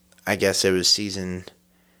this, I guess it was season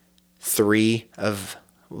 3 of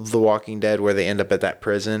The Walking Dead where they end up at that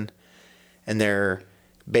prison, and they're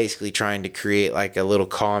basically trying to create like a little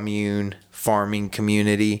commune, farming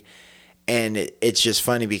community. And it's just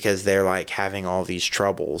funny because they're like having all these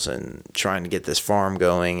troubles and trying to get this farm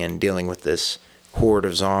going and dealing with this horde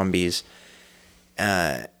of zombies.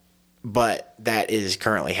 But that is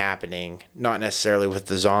currently happening, not necessarily with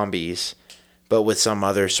the zombies, but with some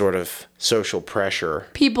other sort of social pressure.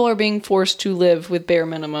 People are being forced to live with bare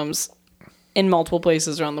minimums in multiple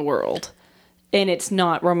places around the world. And it's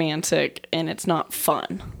not romantic and it's not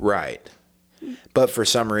fun. Right. But for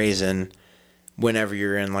some reason, whenever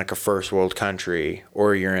you're in like a first world country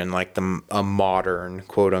or you're in like a modern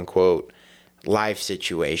quote unquote life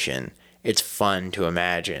situation, it's fun to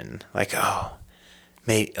imagine like,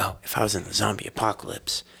 if I was in the zombie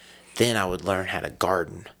apocalypse, then I would learn how to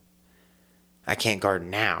garden. I can't garden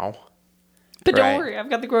now. But don't worry, I've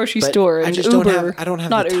got the grocery store and I just Uber. I don't have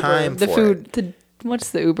not the time Uber, the for food. it.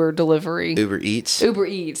 What's the Uber delivery? Uber Eats. Uber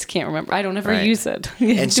Eats. Can't remember. I don't ever Right. use it.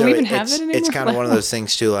 And Do so we even have it anymore? It's kind of one of those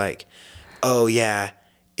things too, like, oh yeah,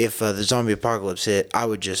 if the zombie apocalypse hit, I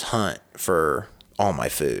would just hunt for all my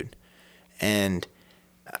food. And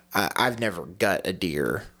I've never gut a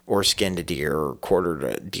deer or skinned a deer or quartered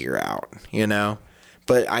a deer out, you know?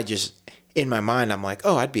 But I just, in my mind, I'm like,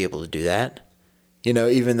 oh, I'd be able to do that. You know,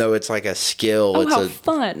 even though it's like a skill, Oh, it's how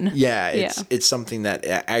fun. Yeah, it's something that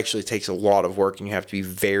actually takes a lot of work, and you have to be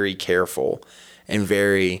very careful and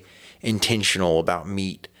very intentional about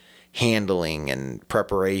meat handling and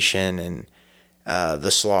preparation and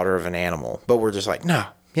the slaughter of an animal. But we're just like, no,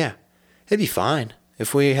 yeah, it'd be fine.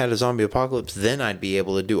 If we had a zombie apocalypse, then I'd be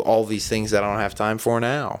able to do all these things that I don't have time for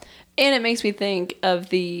now. And it makes me think of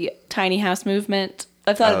the tiny house movement.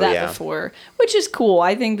 I've thought of that before, which is cool.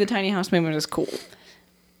 I think the tiny house movement is cool.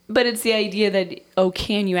 But it's the idea that, oh,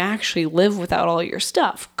 can you actually live without all your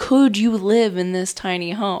stuff? Could you live in this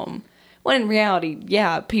tiny home? When in reality,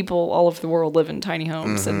 yeah, people all over the world live in tiny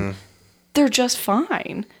homes and they're just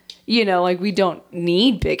fine. You know, like we don't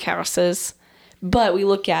need big houses, but we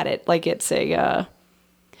look at it like it's a,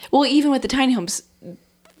 well, even with the tiny homes,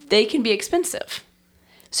 they can be expensive.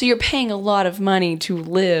 So you're paying a lot of money to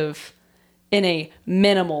live in a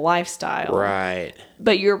minimal lifestyle. Right.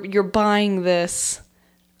 But you're buying this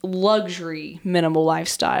luxury minimal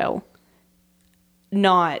lifestyle,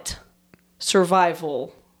 not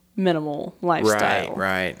survival minimal lifestyle.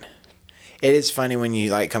 Right. It is funny when you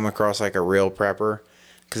like come across like a real prepper,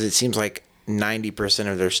 because it seems like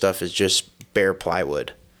 90% of their stuff is just bare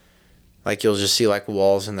plywood. Like you'll just see like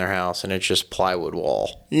walls in their house and it's just plywood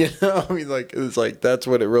wall. You know, I mean, like it's like that's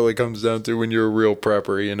what it really comes down to when you're a real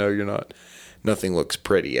prepper. You know, you're not. Nothing looks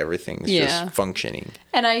pretty. Everything's just functioning.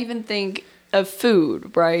 And I even think of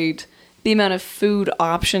food, right? The amount of food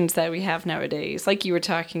options that we have nowadays. Like you were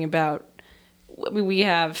talking about, we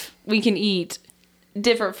can eat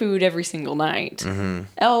different food every single night. Mm-hmm.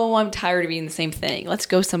 Oh, I'm tired of eating the same thing. Let's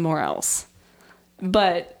go somewhere else.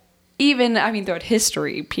 But even, I mean, throughout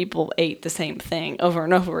history, people ate the same thing over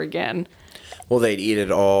and over again. Well, they'd eat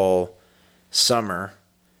it all summer.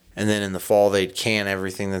 And then in the fall, they'd can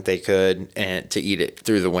everything that they could and to eat it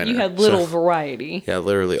through the winter. You had little variety. Yeah,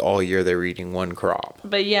 literally all year they were eating one crop.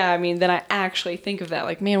 But yeah, I mean, then I actually think of that.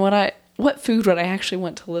 Like, man, what food would I actually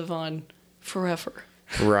want to live on forever?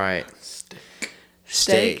 Right.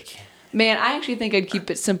 Steak? Man, I actually think I'd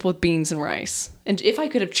keep it simple with beans and rice. And if I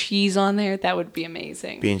could have cheese on there, that would be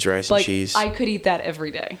amazing. Beans, rice, and cheese. I could eat that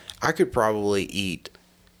every day. I could probably eat...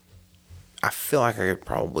 I feel like I could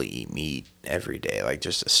probably eat meat every day, like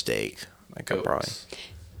just a steak. Like I probably.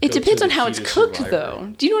 It depends on how it's cooked,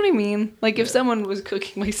 though. Do you know what I mean? Like if someone was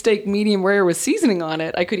cooking my steak medium rare with seasoning on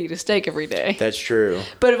it, I could eat a steak every day. That's true.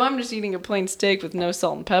 But if I'm just eating a plain steak with no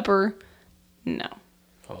salt and pepper, no.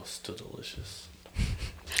 Oh, still delicious.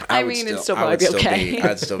 It'd still probably be okay.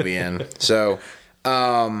 I'd still be in. So,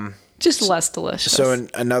 just less delicious. So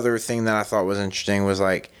another thing that I thought was interesting was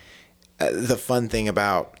like the fun thing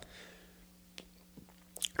about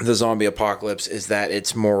the zombie apocalypse is that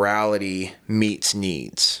its morality meets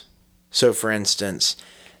needs. So, for instance,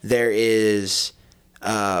 there is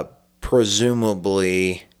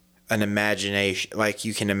presumably an imagination, like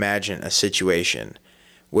you can imagine a situation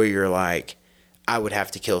where you're like, I would have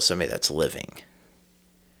to kill somebody that's living,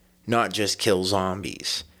 not just kill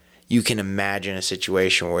zombies. You can imagine a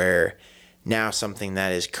situation where now something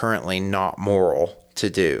that is currently not moral to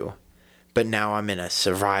do, but now I'm in a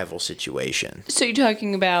survival situation. So you're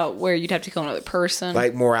talking about where you'd have to kill another person?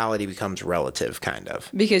 Like morality becomes relative, kind of.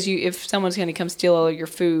 Because if someone's going to come steal all your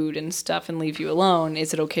food and stuff and leave you alone,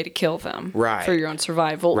 is it okay to kill them? Right. For your own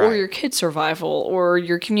survival, or your kid's survival, or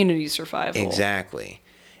your community's survival? Exactly.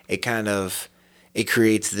 It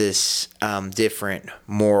creates this different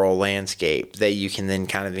moral landscape that you can then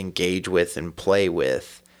kind of engage with and play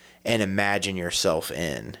with and imagine yourself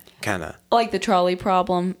in. Kind of like the trolley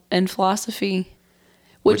problem in philosophy,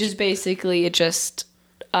 which is basically it just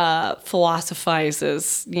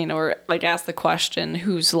philosophizes, or like asks the question,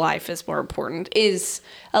 whose life is more important? Is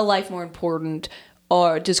a life more important,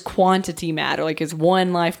 or does quantity matter? Like, is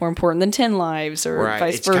one life more important than 10 lives, or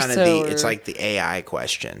vice versa? It's like the AI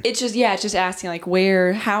question. It's just asking like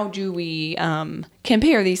how do we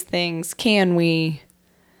compare these things? Can we?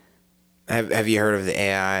 Have you heard of the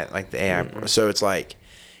AI? Like the AI, so it's like.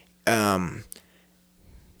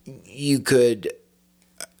 You could,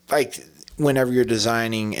 like, whenever you're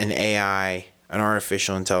designing an AI, an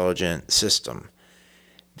artificial intelligent system,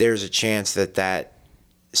 there's a chance that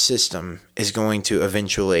system is going to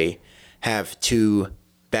eventually have two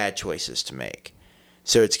bad choices to make.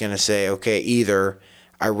 So it's going to say, okay, either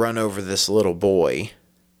I run over this little boy,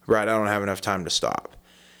 right? I don't have enough time to stop,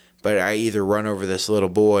 but I either run over this little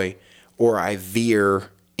boy or I veer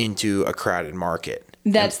into a crowded market.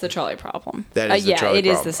 That's the trolley problem. That is the trolley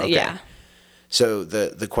problem. Is the same. Okay. Yeah. So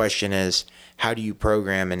the question is, how do you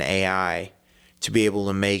program an AI to be able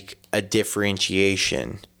to make a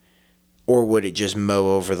differentiation or would it just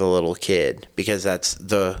mow over the little kid because that's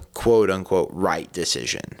the quote unquote right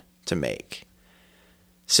decision to make?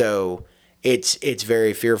 So it's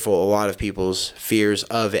very fearful. A lot of people's fears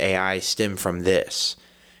of AI stem from this,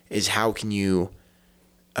 is how can you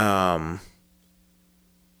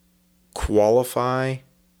qualify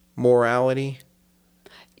morality?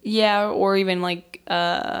 Yeah, or even like,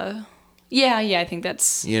 I think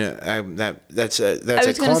that's. That's a I was going to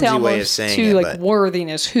say clumsy way of almost saying to it. like But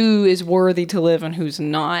worthiness. Who is worthy to live and who's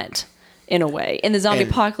not, in a way. In the zombie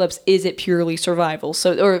apocalypse, is it purely survival?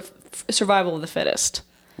 Or survival of the fittest?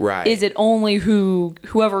 right. Is it only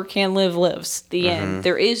whoever can live lives? The end.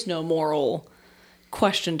 There is no moral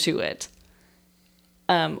question to it.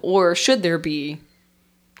 Or should there be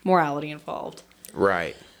morality involved?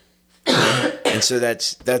 Right. And so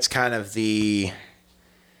that's kind of the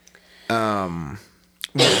one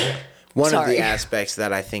of the aspects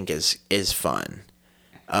that I think is fun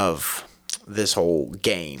of this whole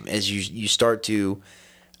game is you start to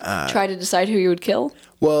Try to decide who you would kill?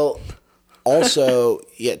 well also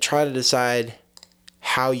try to decide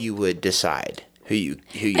how you would decide who you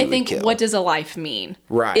I would think kill. what does a life mean?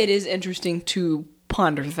 Right. It is interesting to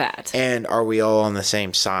ponder that. And are we all on the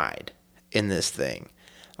same side in this thing?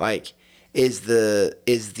 Like, is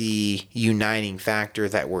the uniting factor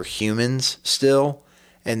that we're humans still,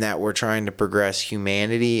 and that we're trying to progress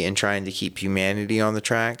humanity and trying to keep humanity on the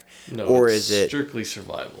track? No, or it's is it strictly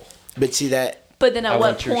survival? But see that. But then at I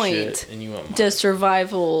what want your point shit and you want mine. does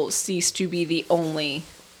survival cease to be the only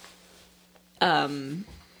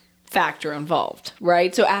factor involved,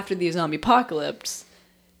 right? So after the zombie apocalypse,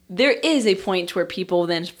 there is a point where people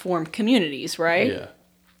then form communities, right? Yeah.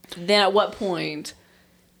 Then at what point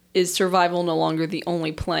is survival no longer the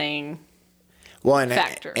only playing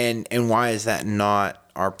factor? And why is that not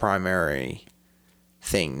our primary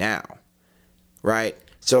thing now? Right?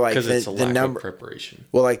 So like Because it's a the lack number of preparation.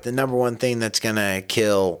 Well, like the number one thing that's gonna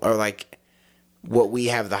kill, or like what we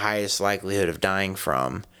have the highest likelihood of dying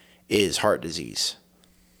from, is heart disease.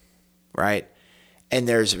 Right? And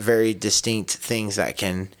there's very distinct things that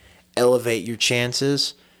can elevate your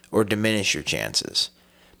chances or diminish your chances.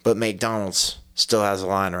 But McDonald's still has a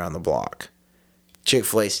line around the block.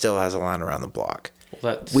 Chick-fil-A still has a line around the block.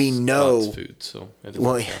 Well, that's We know- God's food, so it doesn't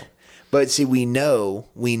Well, count. but see, we know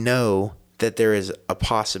that there is a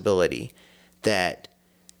possibility that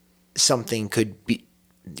something could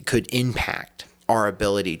impact our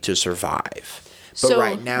ability to survive. But So-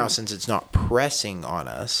 right now, since it's not pressing on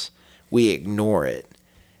us, we ignore it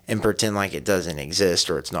and pretend like it doesn't exist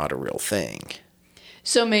or it's not a real thing.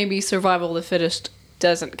 So maybe survival of the fittest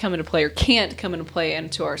doesn't come into play or can't come into play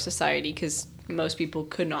into our society because most people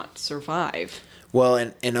could not survive. Well,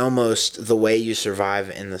 and almost the way you survive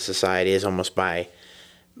in the society is almost by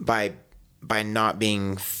not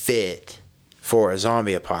being fit for a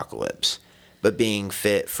zombie apocalypse, but being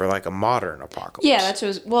fit for like a modern apocalypse. Yeah, that's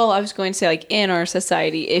what I was going to say, like in our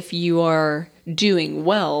society, if you are doing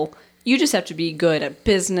well, you just have to be good at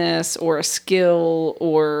business or a skill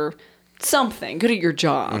or something, good at your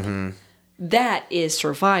job. That is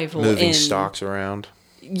survival. Moving stocks around.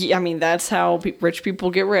 I mean, that's how rich people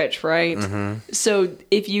get rich, right? So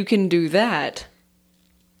if you can do that,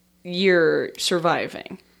 you're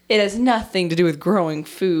surviving. It has nothing to do with growing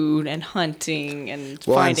food and hunting and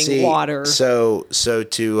finding water. So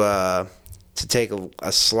to take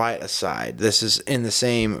a slight aside, this is in the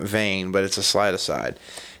same vein, but it's a slight aside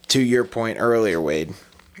to your point earlier, Wade.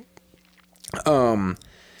 So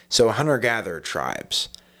hunter-gatherer tribes.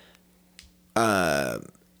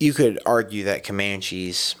 You could argue that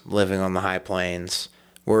Comanches living on the high plains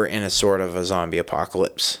were in a sort of a zombie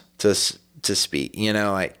apocalypse, to speak. You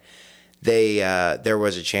know, like there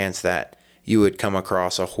was a chance that you would come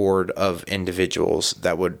across a horde of individuals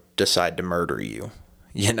that would decide to murder you.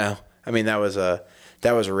 You know, I mean that was a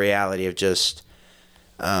reality of just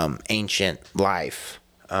ancient life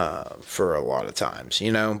for a lot of times.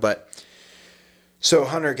 You know, but so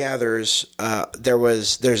hunter gatherers,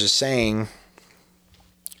 there's a saying.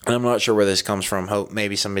 And I'm not sure where this comes from. Hope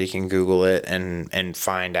maybe somebody can Google it and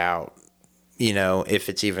find out, you know, if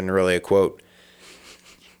it's even really a quote.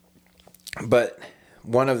 But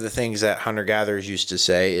one of the things that hunter-gatherers used to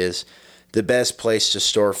say is the best place to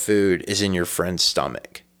store food is in your friend's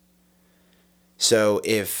stomach. So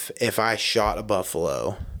if I shot a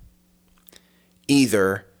buffalo,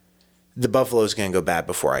 either the buffalo is going to go bad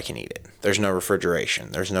before I can eat it. There's no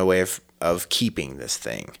refrigeration. There's no way of keeping this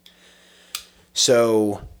thing.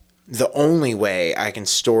 So the only way I can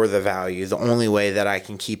store the value, the only way that I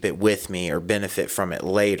can keep it with me or benefit from it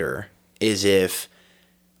later is if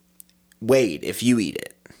you eat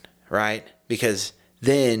it, right? Because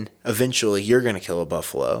then eventually you're going to kill a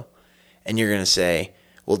buffalo, and you're going to say,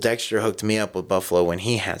 well, Dexter hooked me up with buffalo when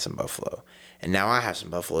he had some buffalo, and now I have some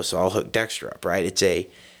buffalo, so I'll hook Dexter up, right?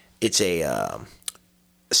 It's a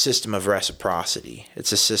system of reciprocity.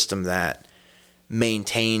 It's a system that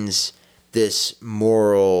maintains this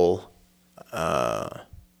moral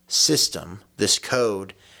system, this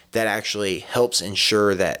code that actually helps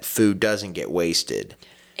ensure that food doesn't get wasted.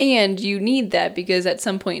 And you need that because at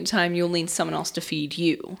some point in time, you'll need someone else to feed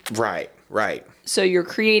you. Right. So you're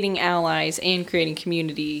creating allies and creating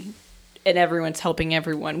community, and everyone's helping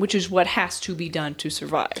everyone, which is what has to be done to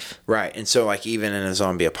survive. Right. And so, like, even in a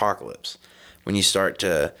zombie apocalypse, when you start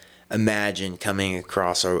to imagine coming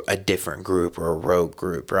across a different group or a rogue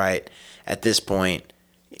group, right? At this point,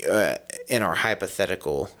 in our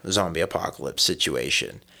hypothetical zombie apocalypse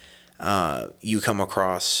situation, you come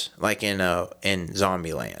across, like in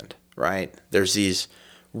Zombieland, right? There's these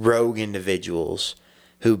rogue individuals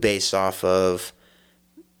who, based off of,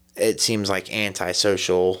 it seems like,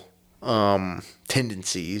 antisocial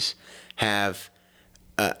tendencies, have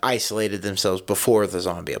isolated themselves before the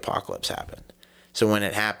zombie apocalypse happened. So when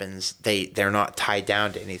it happens, they're not tied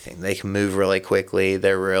down to anything. They can move really quickly.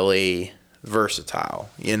 They're really versatile,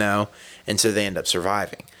 and so they end up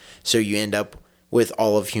surviving. So you end up with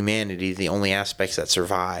all of humanity. The only aspects that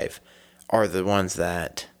survive are the ones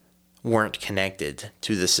that weren't connected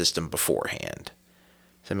to the system beforehand.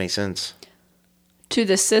 Does that make sense? To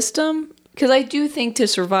the system? Because I do think to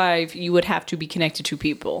survive, you would have to be connected to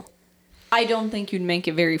people. I don't think you'd make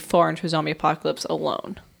it very far into a zombie apocalypse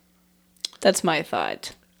alone. That's my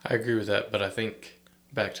thought. I agree with that, but I think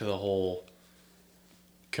back to the whole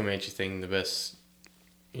Comanche thing, the best,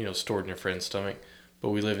 stored in your friend's stomach. But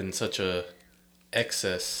we live in such a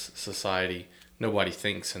excess society. Nobody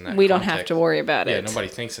thinks in that We context. don't have to worry about it. Yeah, nobody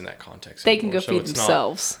thinks in that context They can anymore. go feed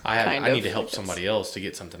themselves. I need to help somebody else to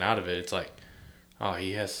get something out of it. It's like, oh,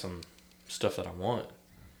 he has some stuff that I want.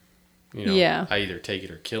 Yeah. I either take it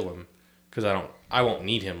or kill him because I won't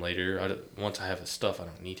need him later. Once I have his stuff, I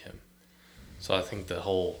don't need him. So I think the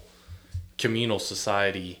whole communal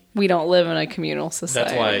society. We don't live in a communal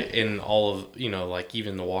society. That's why in all of, like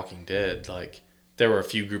even The Walking Dead, like there were a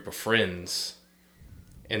few group of friends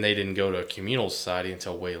and they didn't go to a communal society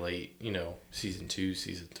until way late, season 2,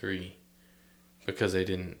 season 3, because they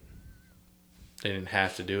didn't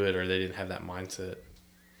have to do it or they didn't have that mindset.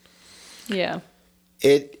 Yeah.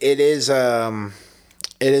 It is a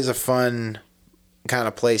fun kind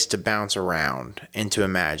of place to bounce around and to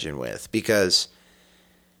imagine with, because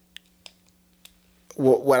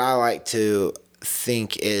what I like to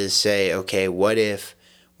think is say, okay, what if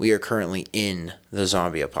we are currently in the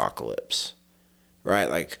zombie apocalypse, right?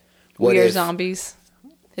 Like, what we are if zombies?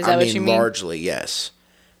 Is that what you mean? Largely, yes.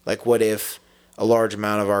 Like, what if a large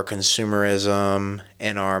amount of our consumerism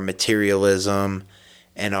and our materialism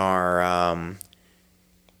and our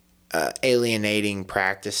alienating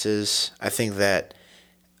practices, I think that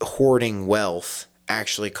hoarding wealth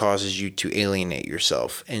actually causes you to alienate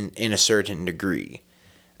yourself in a certain degree,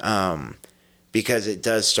 because it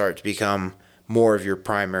does start to become more of your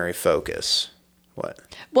primary focus. What?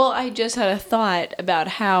 Well, I just had a thought about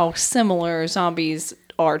how similar zombies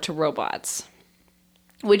are to robots,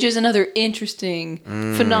 which is another interesting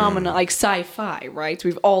phenomenon, like sci-fi, right? So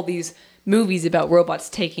we have all these movies about robots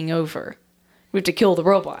taking over. We have to kill the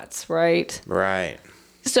robots, right? Right.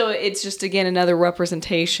 So it's just, again, another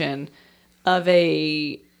representation of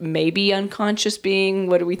a maybe unconscious being.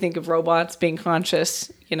 What do we think of robots being conscious,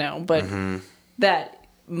 but that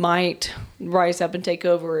might rise up and take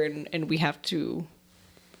over, and we have to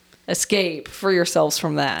escape, free ourselves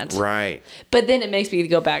from that. Right. But then it makes me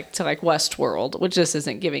go back to like Westworld, which just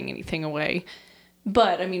isn't giving anything away.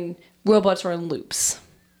 But, I mean, robots are in loops.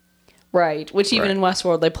 Right, which even in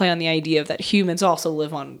Westworld, they play on the idea of that humans also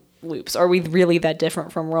live on loops. Are we really that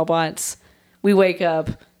different from robots? We wake up,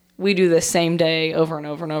 we do the same day over and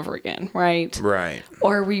over and over again, right? Right.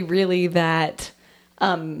 Or are we really that,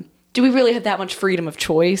 do we really have that much freedom of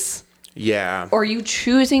choice? Yeah. Or are you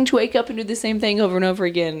choosing to wake up and do the same thing over and over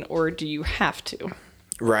again, or do you have to?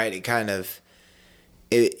 Right, it kind of...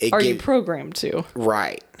 you programmed to?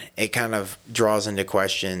 Right. It kind of draws into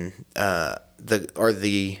question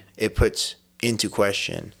it puts into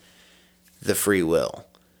question the free will.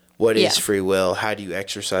 What is free will? How do you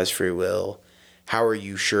exercise free will? How are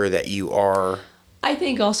you sure that you are? I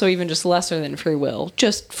think also even just lesser than free will,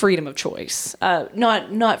 just freedom of choice.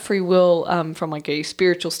 Not free will from like a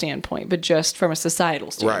spiritual standpoint, but just from a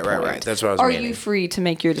societal standpoint. Right. That's what I was meaning. Are you free to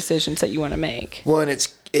make your decisions that you want to make? Well, and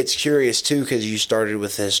it's curious too, because you started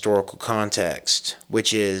with the historical context,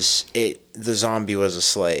 which is the zombie was a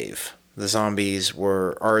slave, The zombies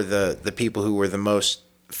are the people who were the most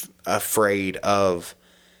afraid of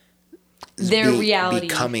Their reality.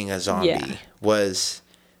 becoming a zombie. Yeah. Was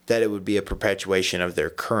that it would be a perpetuation of their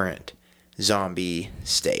current zombie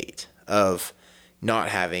state of not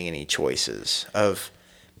having any choices, of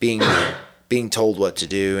being told what to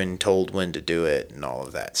do and told when to do it and all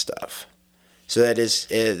of that stuff. So that is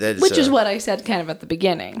Which is what I said kind of at the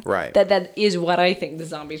beginning. Right. That is what I think the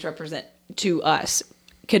zombies represent to us,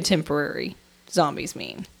 contemporary zombies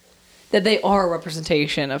mean. That they are a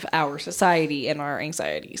representation of our society and our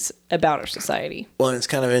anxieties about our society. Well, and it's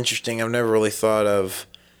kind of interesting. I've never really thought of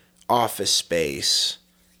Office Space,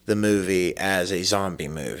 the movie, as a zombie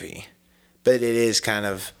movie. But it is kind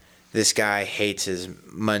of, this guy hates his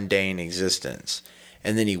mundane existence.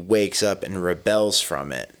 And then he wakes up and rebels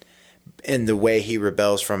from it. And the way he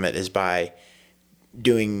rebels from it is by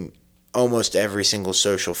doing almost every single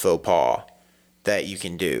social faux pas that you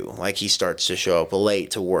can do. Like, he starts to show up late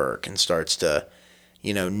to work and starts to,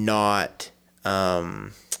 not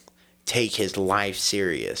take his life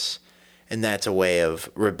serious. And that's a way of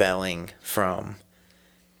rebelling from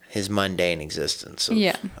his mundane existence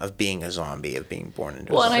of being a zombie, of being born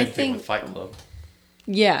into Well, a and zombie. I think with Fight Club.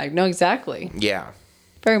 Yeah, no, exactly. Yeah.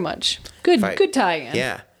 Very much. Good Fight. good tie-in.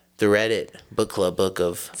 Yeah. The Reddit book club book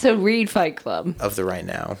of So read Fight Club. the right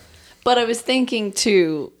now. But I was thinking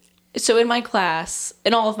too, so in my class,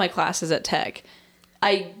 in all of my classes at Tech,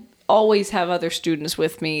 I always have other students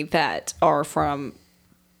with me that are from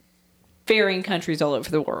varying countries all over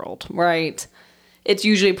the world, right? It's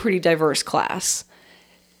usually a pretty diverse class.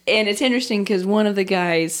 And it's interesting because one of the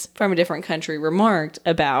guys from a different country remarked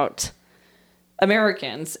about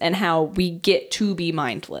Americans and how we get to be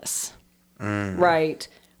mindless, right?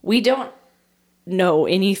 We don't know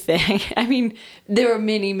anything. I mean, there are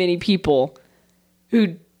many, many people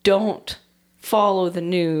who don't follow the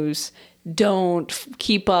news, don't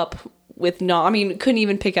keep up with couldn't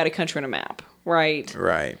even pick out a country on a map, right?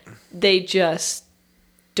 Right. They just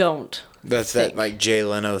don't. That's think. that like Jay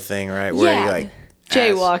Leno thing, right? Where Yeah. he like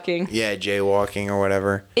Jaywalking. Yeah, jaywalking or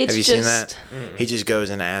whatever. It's Have you seen just- that? He just goes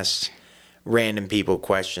and asks random people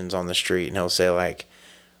questions on the street, and he'll say like,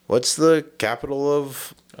 "What's the capital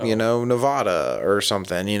of Nevada?" or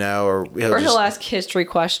something, or He'll ask history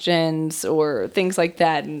questions or things like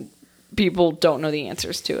that, and people don't know the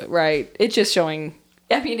answers to it, right? It's just showing,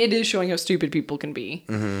 it is showing how stupid people can be.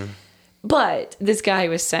 Mm-hmm. But this guy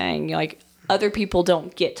was saying, other people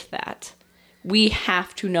don't get that. We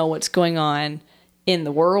have to know what's going on in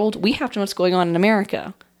the world. We have to know what's going on in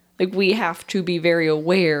America. We have to be very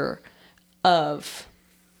aware of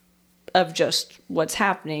just what's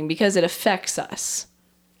happening because it affects us.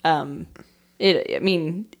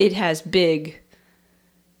 It has big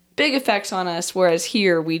effects on us, whereas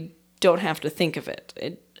here we don't have to think of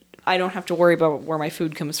it. I don't have to worry about where my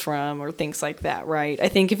food comes from or things like that, right? I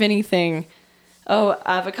think if anything,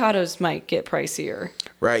 avocados might get pricier.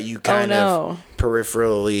 Right, you kind of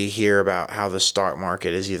peripherally hear about how the stock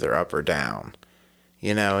market is either up or down.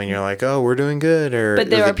 And you're like, oh, we're doing good, but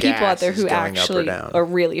there the are people out gas there is who going up or actually down. are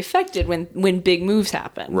really affected when big moves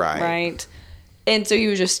happen, right? And so he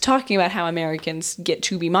was just talking about how Americans get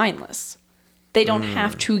to be mindless. They don't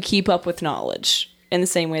have to keep up with knowledge in the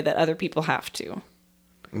same way that other people have to.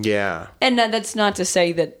 Yeah. And that's not to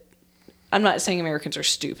say that I'm not saying Americans are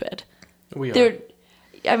stupid. We are.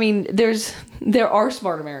 There are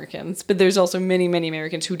smart Americans, but there's also many, many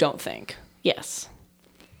Americans who don't think. Yes.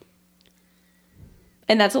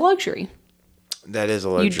 And that's a luxury. That is a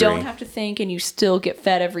luxury. You don't have to think, and you still get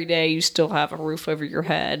fed every day. You still have a roof over your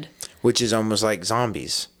head. Which is almost like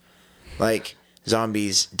zombies. Like,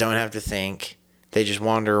 zombies don't have to think. They just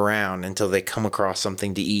wander around until they come across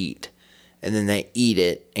something to eat. And then they eat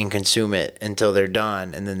it and consume it until they're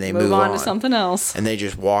done. And then they move on to something else. And they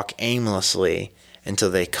just walk aimlessly until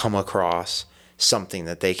they come across something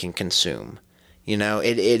that they can consume.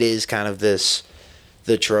 It is kind of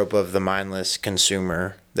the trope of the mindless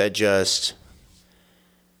consumer that just...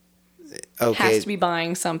 Okay, has to be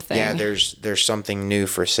buying something. yeah, there's something new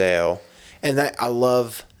for sale. And I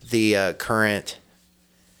love the current,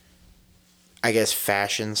 I guess,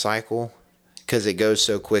 fashion cycle because it goes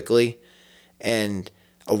so quickly. And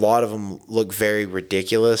a lot of them look very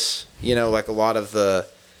ridiculous. Like a lot of the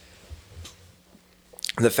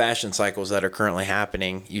fashion cycles that are currently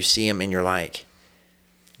happening, you see them and you're like,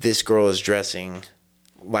 this girl is dressing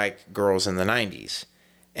like girls in the 90s.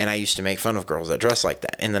 And I used to make fun of girls that dress like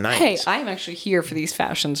that in the 90s. Hey, I'm actually here for these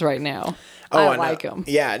fashions right now. Oh, I like them.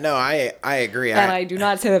 Yeah, no, I agree. And I do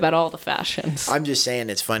not say that about all the fashions. I'm just saying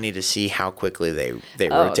it's funny to see how quickly they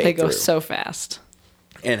Oh, rotate they go through. so fast.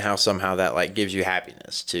 and how somehow that like gives you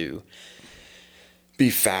happiness to be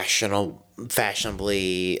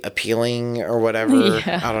fashionably appealing or whatever.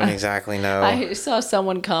 Yeah. I don't exactly know. I saw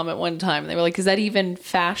someone comment one time, and they were like, "Is that even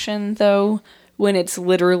fashion though? When it's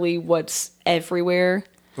literally what's everywhere."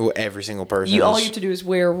 Every single person. All you have to do is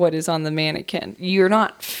wear what is on the mannequin. You're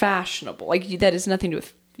not fashionable. Like that has nothing to do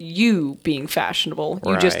with you being fashionable.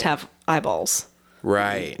 You just Right. have eyeballs.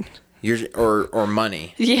 Right. Or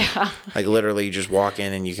money. Yeah. Like literally you just walk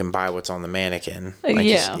in and you can buy what's on the mannequin. Like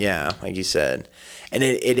like you said. And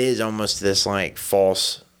it is almost this like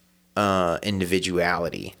false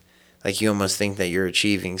individuality. Like you almost think that you're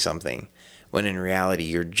achieving something when in reality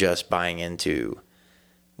you're just buying into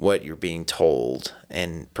what you're being told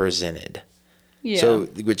and presented. Yeah. So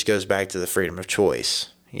which goes back to the freedom of choice,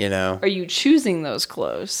 you know? Are you choosing those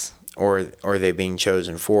clothes? Or are they being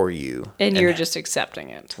chosen for you? And you're just accepting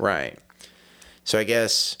it. Right. So I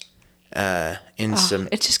guess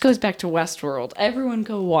It just goes back to Westworld. Everyone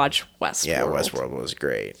go watch Westworld. Yeah, Westworld was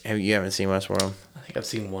great. You haven't seen Westworld? I think I've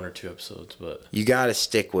seen 1 or 2 episodes, but You got to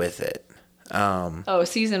stick with it.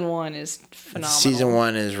 Season 1 is phenomenal. Season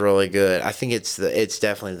 1 is really good. I think it's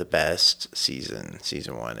definitely the best season.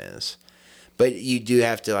 Season 1 is. But you do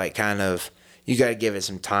have to like you got to give it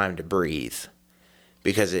some time to breathe.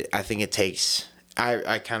 Because I think it takes,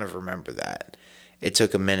 I kind of remember that. It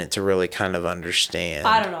took a minute to really kind of understand.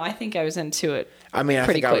 I don't know. I think I was into it. I mean, I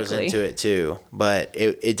think quickly. I was into it too. But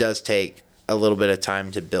it does take a little bit of time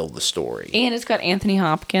to build the story. And it's got Anthony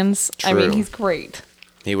Hopkins. True. I mean, he's great.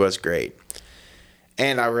 He was great.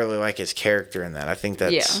 And I really like his character in that. I think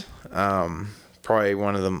that's probably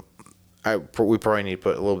one of them. We probably need to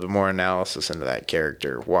put a little bit more analysis into that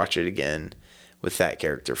character. Watch it again with that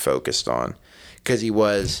character focused on. Because he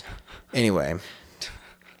was... Anyway.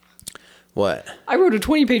 What? I wrote a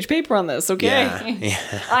 20-page paper on this, okay?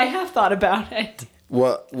 Yeah. I have thought about it.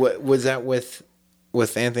 What was that with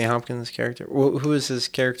Anthony Hopkins' character? Who is his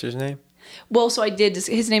character's name? Well, so I did...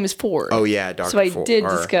 His name is Ford. Oh, yeah, Dr. So I Ford. did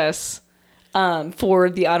discuss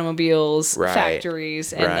Ford, the automobiles, Right.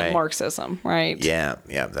 factories, and Right. Marxism, right? Yeah,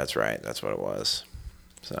 that's right. That's what it was.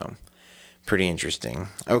 So, pretty interesting.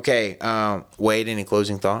 Okay, Wade, any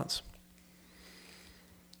closing thoughts?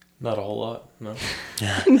 not a whole lot. No.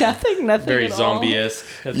 Nothing Very at all. zombie-esque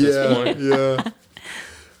at this point. Yeah.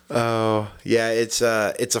 Oh, yeah, it's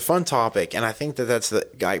a fun topic, and I think that's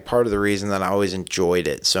part of the reason that I always enjoyed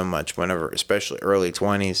it so much whenever, especially early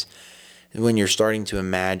 20s, when you're starting to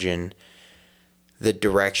imagine the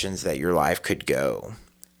directions that your life could go,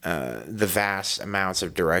 the vast amounts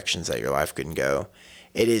of directions that your life could go.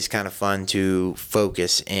 It is kind of fun to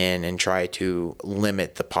focus in and try to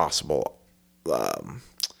limit the possible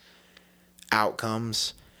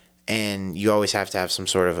outcomes, and you always have to have some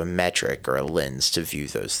sort of a metric or a lens to view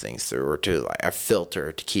those things through, or to like a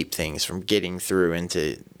filter to keep things from getting through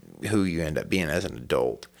into who you end up being as an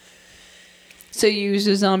adult. So you use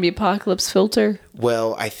a zombie apocalypse filter?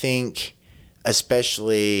 Well, I think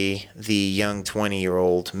especially the young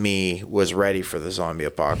 20-year-old me was ready for the zombie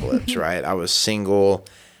apocalypse, right? I was single,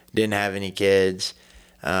 didn't have any kids.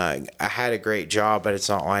 I had a great job, but it's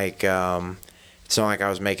not like I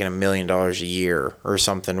was making $1 million a year or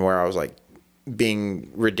something where I was like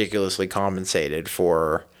being ridiculously compensated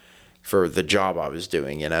for the job I was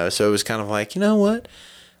doing, you know? So it was kind of like, you know what?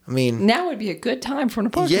 I mean, Now would be a good time for an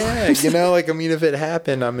apocalypse. yeah, you know, like, I mean, if it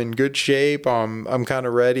happened, I'm in good shape. I'm kind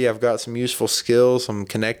of ready. I've got some useful skills. I'm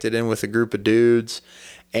connected in with a group of dudes.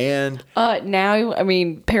 And Now, I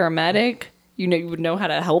mean, paramedic, you would know how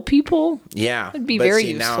to help people. yeah, It'd be but very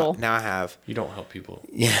see, useful. Now I have, You don't help people.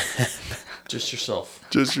 yeah, Just yourself.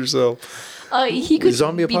 just yourself. He could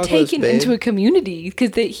Zombie be apocalypse, taken babe. into a community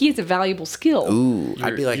because he has a valuable skill. Ooh,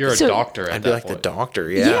 I'd be like, You're a So- doctor at I'd be that like point. the doctor.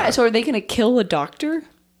 Yeah. Yeah, So are they going to kill a doctor?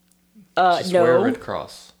 Just wear a No. Red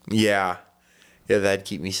Cross. yeah, that'd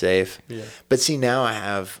keep me safe. Yeah. But see, now I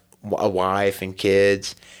have a wife and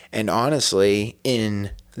kids, and honestly,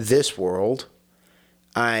 in this world,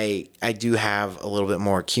 I do have a little bit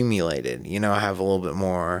more accumulated. You know, I have a little bit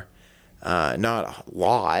more, not a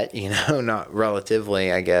lot. You know, not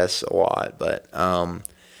relatively, I guess, a lot, but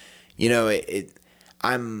you know,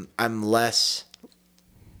 I'm less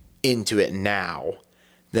into it now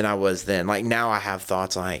than I was then. Like now, I have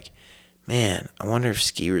thoughts like, man, I wonder if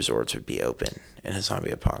ski resorts would be open in a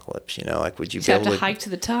zombie apocalypse. You know, like would you Just be have able to hike to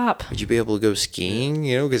the top, would you be able to go skiing?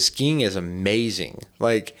 You know, because skiing is amazing.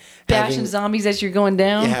 Like bashing zombies as you're going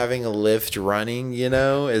down. having a lift running, you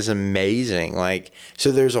know, is amazing. Like,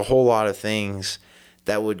 so there's a whole lot of things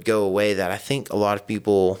that would go away that I think a lot of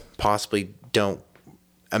people possibly don't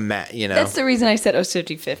imagine, you know. That's the reason I said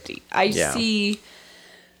 50-50. I Yeah. see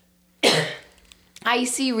I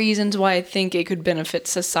see reasons why I think it could benefit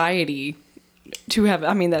society to have.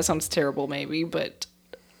 I mean, that sounds terrible, maybe, but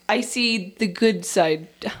I see the good side.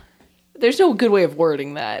 There's no good way of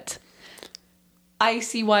wording that. I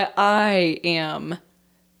see why I am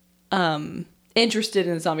interested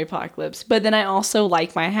in the zombie apocalypse, but then I also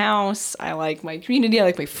like my house. I like my community. I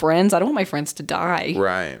like my friends. I don't want my friends to die.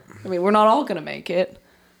 Right. I mean, we're not all going to make it.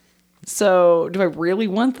 So, do I really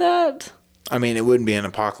want that? I mean, it wouldn't be an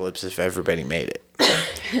apocalypse if everybody made it.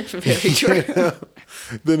 Very true.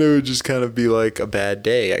 Then it would just kind of be like a bad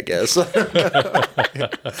day, I guess.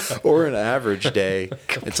 Or an average day.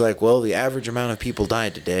 It's like, well, the average amount of people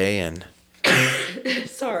died today and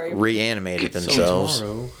Sorry. reanimated themselves.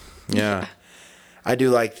 Tomorrow. Yeah. I do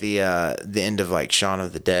like the end of like Shaun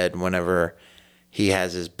of the Dead whenever he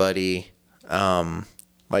has his buddy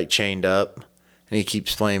like chained up and he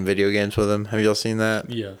keeps playing video games with him. Have y'all seen that?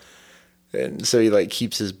 Yeah. And so he like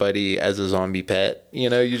keeps his buddy as a zombie pet. You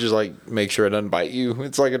know, you just like make sure it doesn't bite you.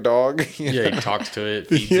 It's like a dog. Yeah, he talks to it,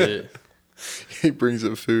 feeds Yeah. it. He brings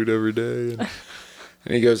it food every day.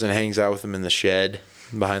 And he goes and hangs out with him in the shed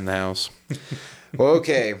behind the house. Well,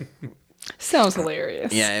 okay. Sounds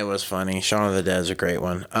hilarious. Yeah, it was funny. Shaun of the Dead is a great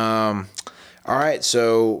one. All right,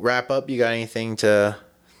 so wrap up. You got anything to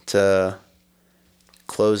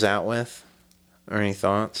close out with? Or any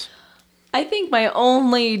thoughts? I think my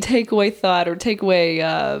only takeaway thought or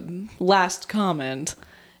takeaway last comment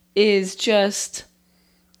is just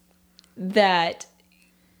that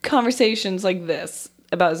conversations like this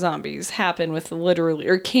about zombies happen with literally,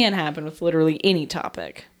 or can happen with literally any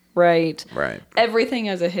topic, right? Right. Everything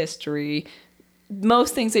has a history.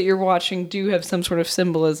 Most things that you're watching do have some sort of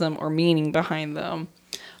symbolism or meaning behind them.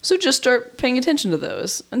 So just start paying attention to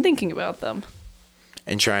those and thinking about them.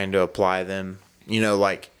 And trying to apply them. You know,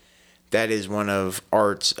 like, that is one of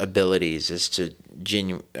art's abilities, is to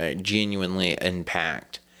genuinely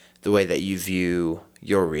impact the way that you view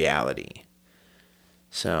your reality.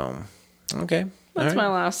 So, okay. That's my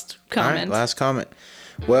last comment. All right, last comment.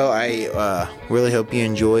 Well, I really hope you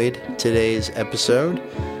enjoyed today's episode.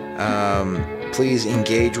 Please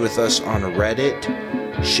engage with us on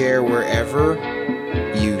Reddit. Share wherever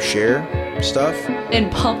you share stuff.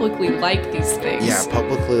 And publicly like these things. Yeah,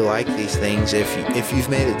 publicly like these things if you've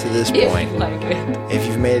made it to this point. If you like it. If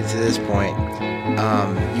you've made it to this point,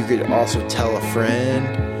 you could also tell a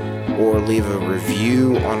friend or leave a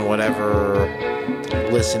review on whatever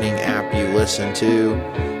listening app you listen to.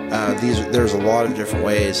 There's a lot of different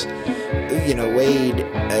ways. You know, Wade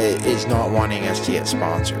is not wanting us to get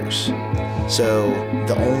sponsors. So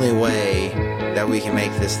the only way that we can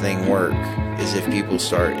make this thing work is if people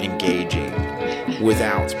start engaging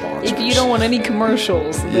without sponsors. If you don't want any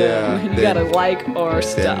commercials, then you gotta like our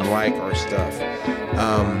stuff. Then like our stuff.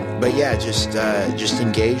 But yeah, just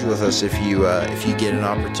engage with us if you get an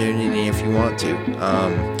opportunity, if you want to.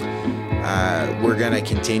 We're gonna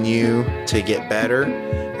continue to get better.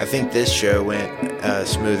 I think this show went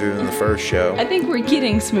smoother than the first show. I think we're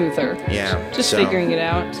getting smoother. Yeah, Just figuring it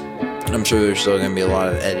out. I'm sure there's still gonna be a lot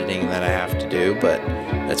of editing that I have to do, but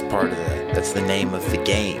that's the name of the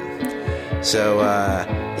game. So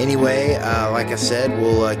anyway, like I said,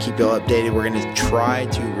 we'll keep y'all updated. We're gonna try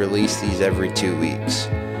to release these every 2 weeks.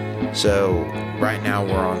 So right now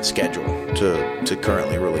we're on schedule to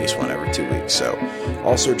currently release one every 2 weeks. So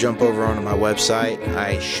also jump over onto my website.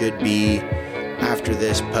 I should be, after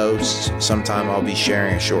this post, sometime I'll be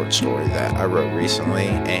sharing a short story that I wrote recently,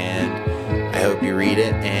 and I hope you read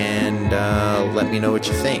it and let me know what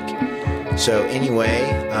you think. So anyway,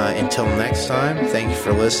 until next time, thank you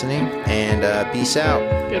for listening, and peace out.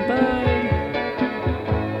 Goodbye.